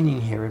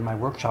training here in my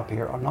workshop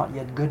here are not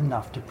yet good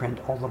enough to print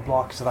all the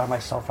blocks that I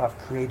myself have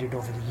created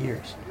over the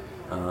years.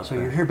 Okay. So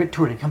you're here a bit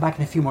too early. Come back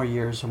in a few more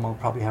years and we'll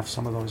probably have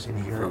some of those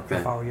in here Okay.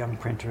 if our young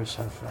printers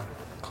have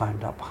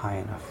climbed up high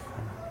enough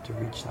to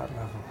reach that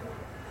level.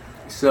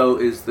 So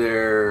is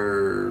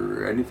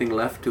there anything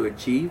left to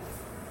achieve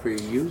for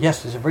you?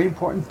 Yes, it's a very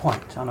important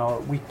point. I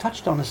know we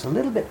touched on this a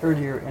little bit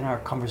earlier in our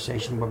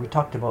conversation where we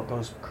talked about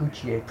those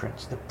Kuchie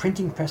prints. The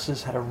printing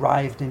presses had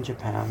arrived in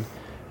Japan,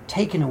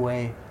 taken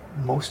away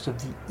most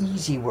of the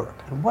easy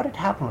work. And what had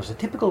happened was a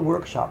typical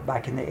workshop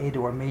back in the Edo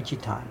or Meiji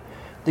time.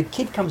 The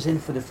kid comes in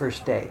for the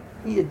first day.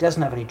 He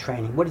doesn't have any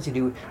training. What does he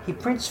do? He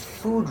prints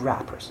food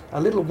wrappers, a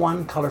little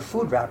one-color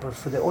food wrapper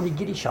for the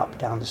onigiri shop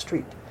down the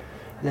street.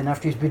 Then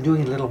after he's been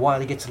doing it a little while,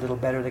 he gets a little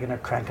better. They're going to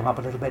crank him up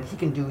a little bit. He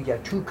can do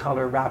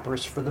two-color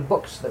wrappers for the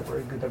books that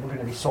were going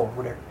to be sold.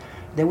 Whatever.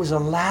 There was a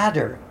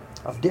ladder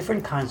of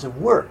different kinds of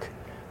work.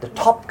 The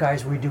top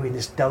guys were doing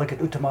this delicate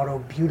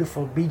Utamaro,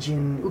 beautiful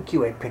Bijin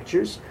ukiyo-e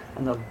pictures,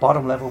 and the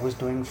bottom level was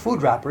doing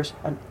food wrappers,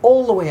 and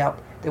all the way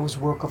up there was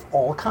work of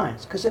all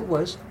kinds, because it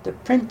was the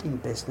printing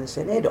business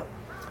in Edo.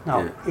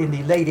 Now, in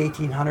the late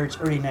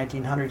 1800s, early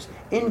 1900s,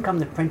 in come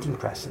the printing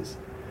presses,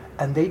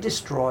 and they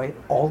destroy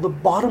all the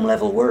bottom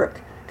level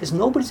work, because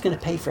nobody's going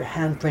to pay for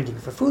hand printing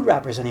for food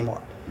wrappers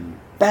anymore.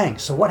 Bang!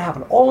 So what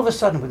happened? All of a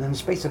sudden, within the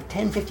space of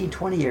 10, 15,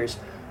 20 years,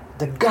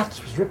 the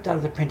guts was ripped out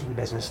of the printing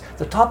business.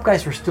 The top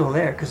guys were still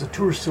there because the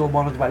tourists still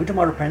wanted to buy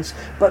Utamaro prints,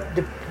 but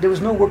there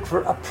was no work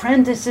for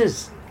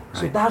apprentices.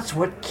 So that's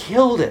what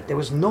killed it. There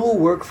was no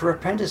work for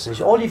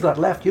apprentices. All you've got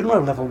left, you don't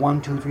have level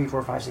 1, 2, 3,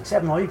 4, 5, 6,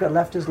 7. All you've got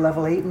left is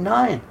level 8 and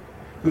 9.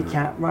 You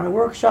can't run a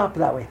workshop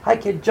that way. Hi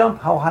kid,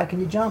 jump. How high can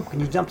you jump?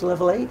 Can you jump to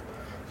level 8?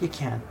 You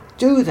can't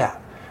do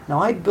that. Now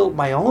I built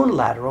my own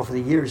ladder over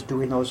the years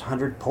doing those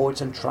 100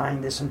 poets and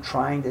trying this and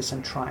trying this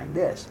and trying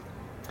this.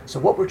 So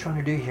what we're trying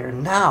to do here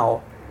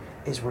now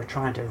is we're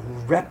trying to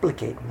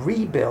replicate,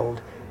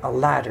 rebuild a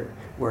ladder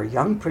where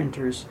young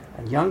printers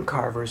and young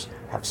carvers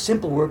have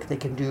simple work they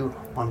can do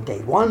on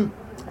day one,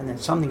 and then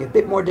something a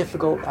bit more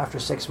difficult after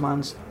 6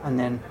 months, and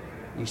then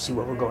you see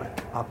where we're going,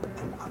 up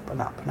and up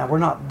and up. Now we're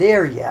not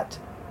there yet.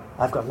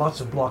 I've got lots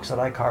of blocks that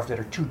I carved that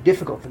are too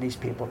difficult for these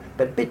people,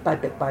 but bit by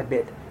bit by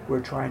bit, we're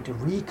trying to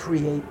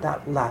recreate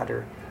that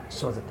ladder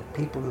so that the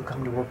people who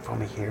come to work for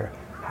me here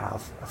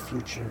have a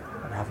future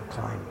and have a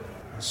climb.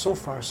 And so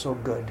far so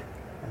good.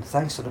 And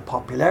thanks to the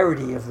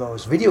popularity of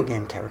those video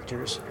game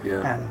characters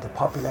and the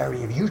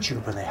popularity of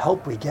YouTube and the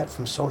help we get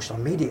from social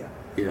media,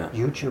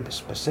 YouTube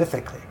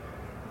specifically,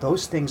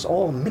 those things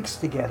all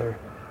mixed together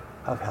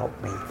have helped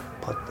me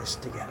put this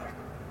together.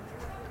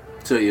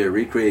 So you're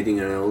recreating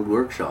an old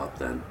workshop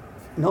then?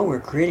 No, we're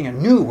creating a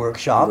new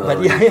workshop, but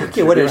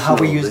okay, whatever, how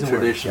we use the word.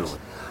 Traditional.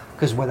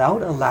 Because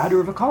without a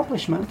ladder of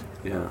accomplishment,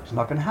 Yeah. it's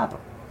not going to happen.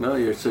 No,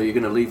 you're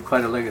going to leave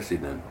quite a legacy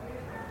then.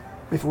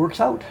 If it works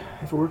out,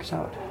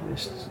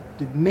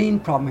 the main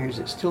problem here is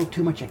it's still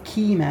too much a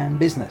key man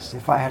business.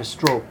 If I had a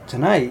stroke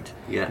tonight,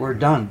 we're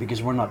done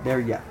because we're not there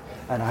yet.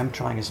 And I'm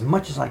trying as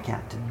much as I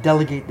can to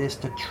delegate this,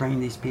 to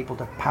train these people,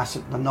 to pass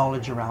the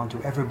knowledge around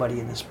to everybody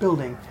in this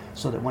building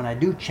so that when I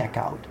do check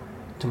out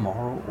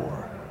tomorrow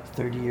or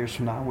 30 years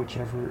from now,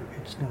 whichever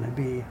it's going to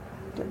be,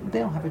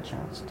 they'll have a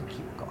chance to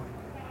keep going.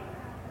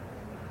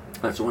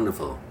 That's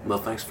wonderful. Well,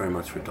 thanks very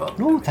much for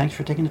talking. No, thanks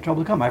for taking the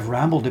trouble to come. I've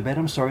rambled a bit.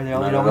 I'm sorry. It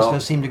always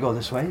does seem to go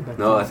this way. But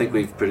no, I think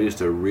we've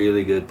produced a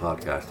really good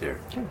podcast here.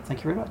 Okay,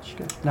 thank you very much.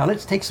 Good. Now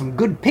let's take some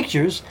good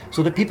pictures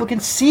so that people can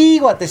see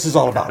what this is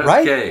all about,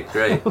 right? Okay,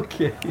 great.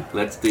 Okay.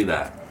 Let's do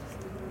that.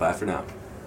 Bye for now.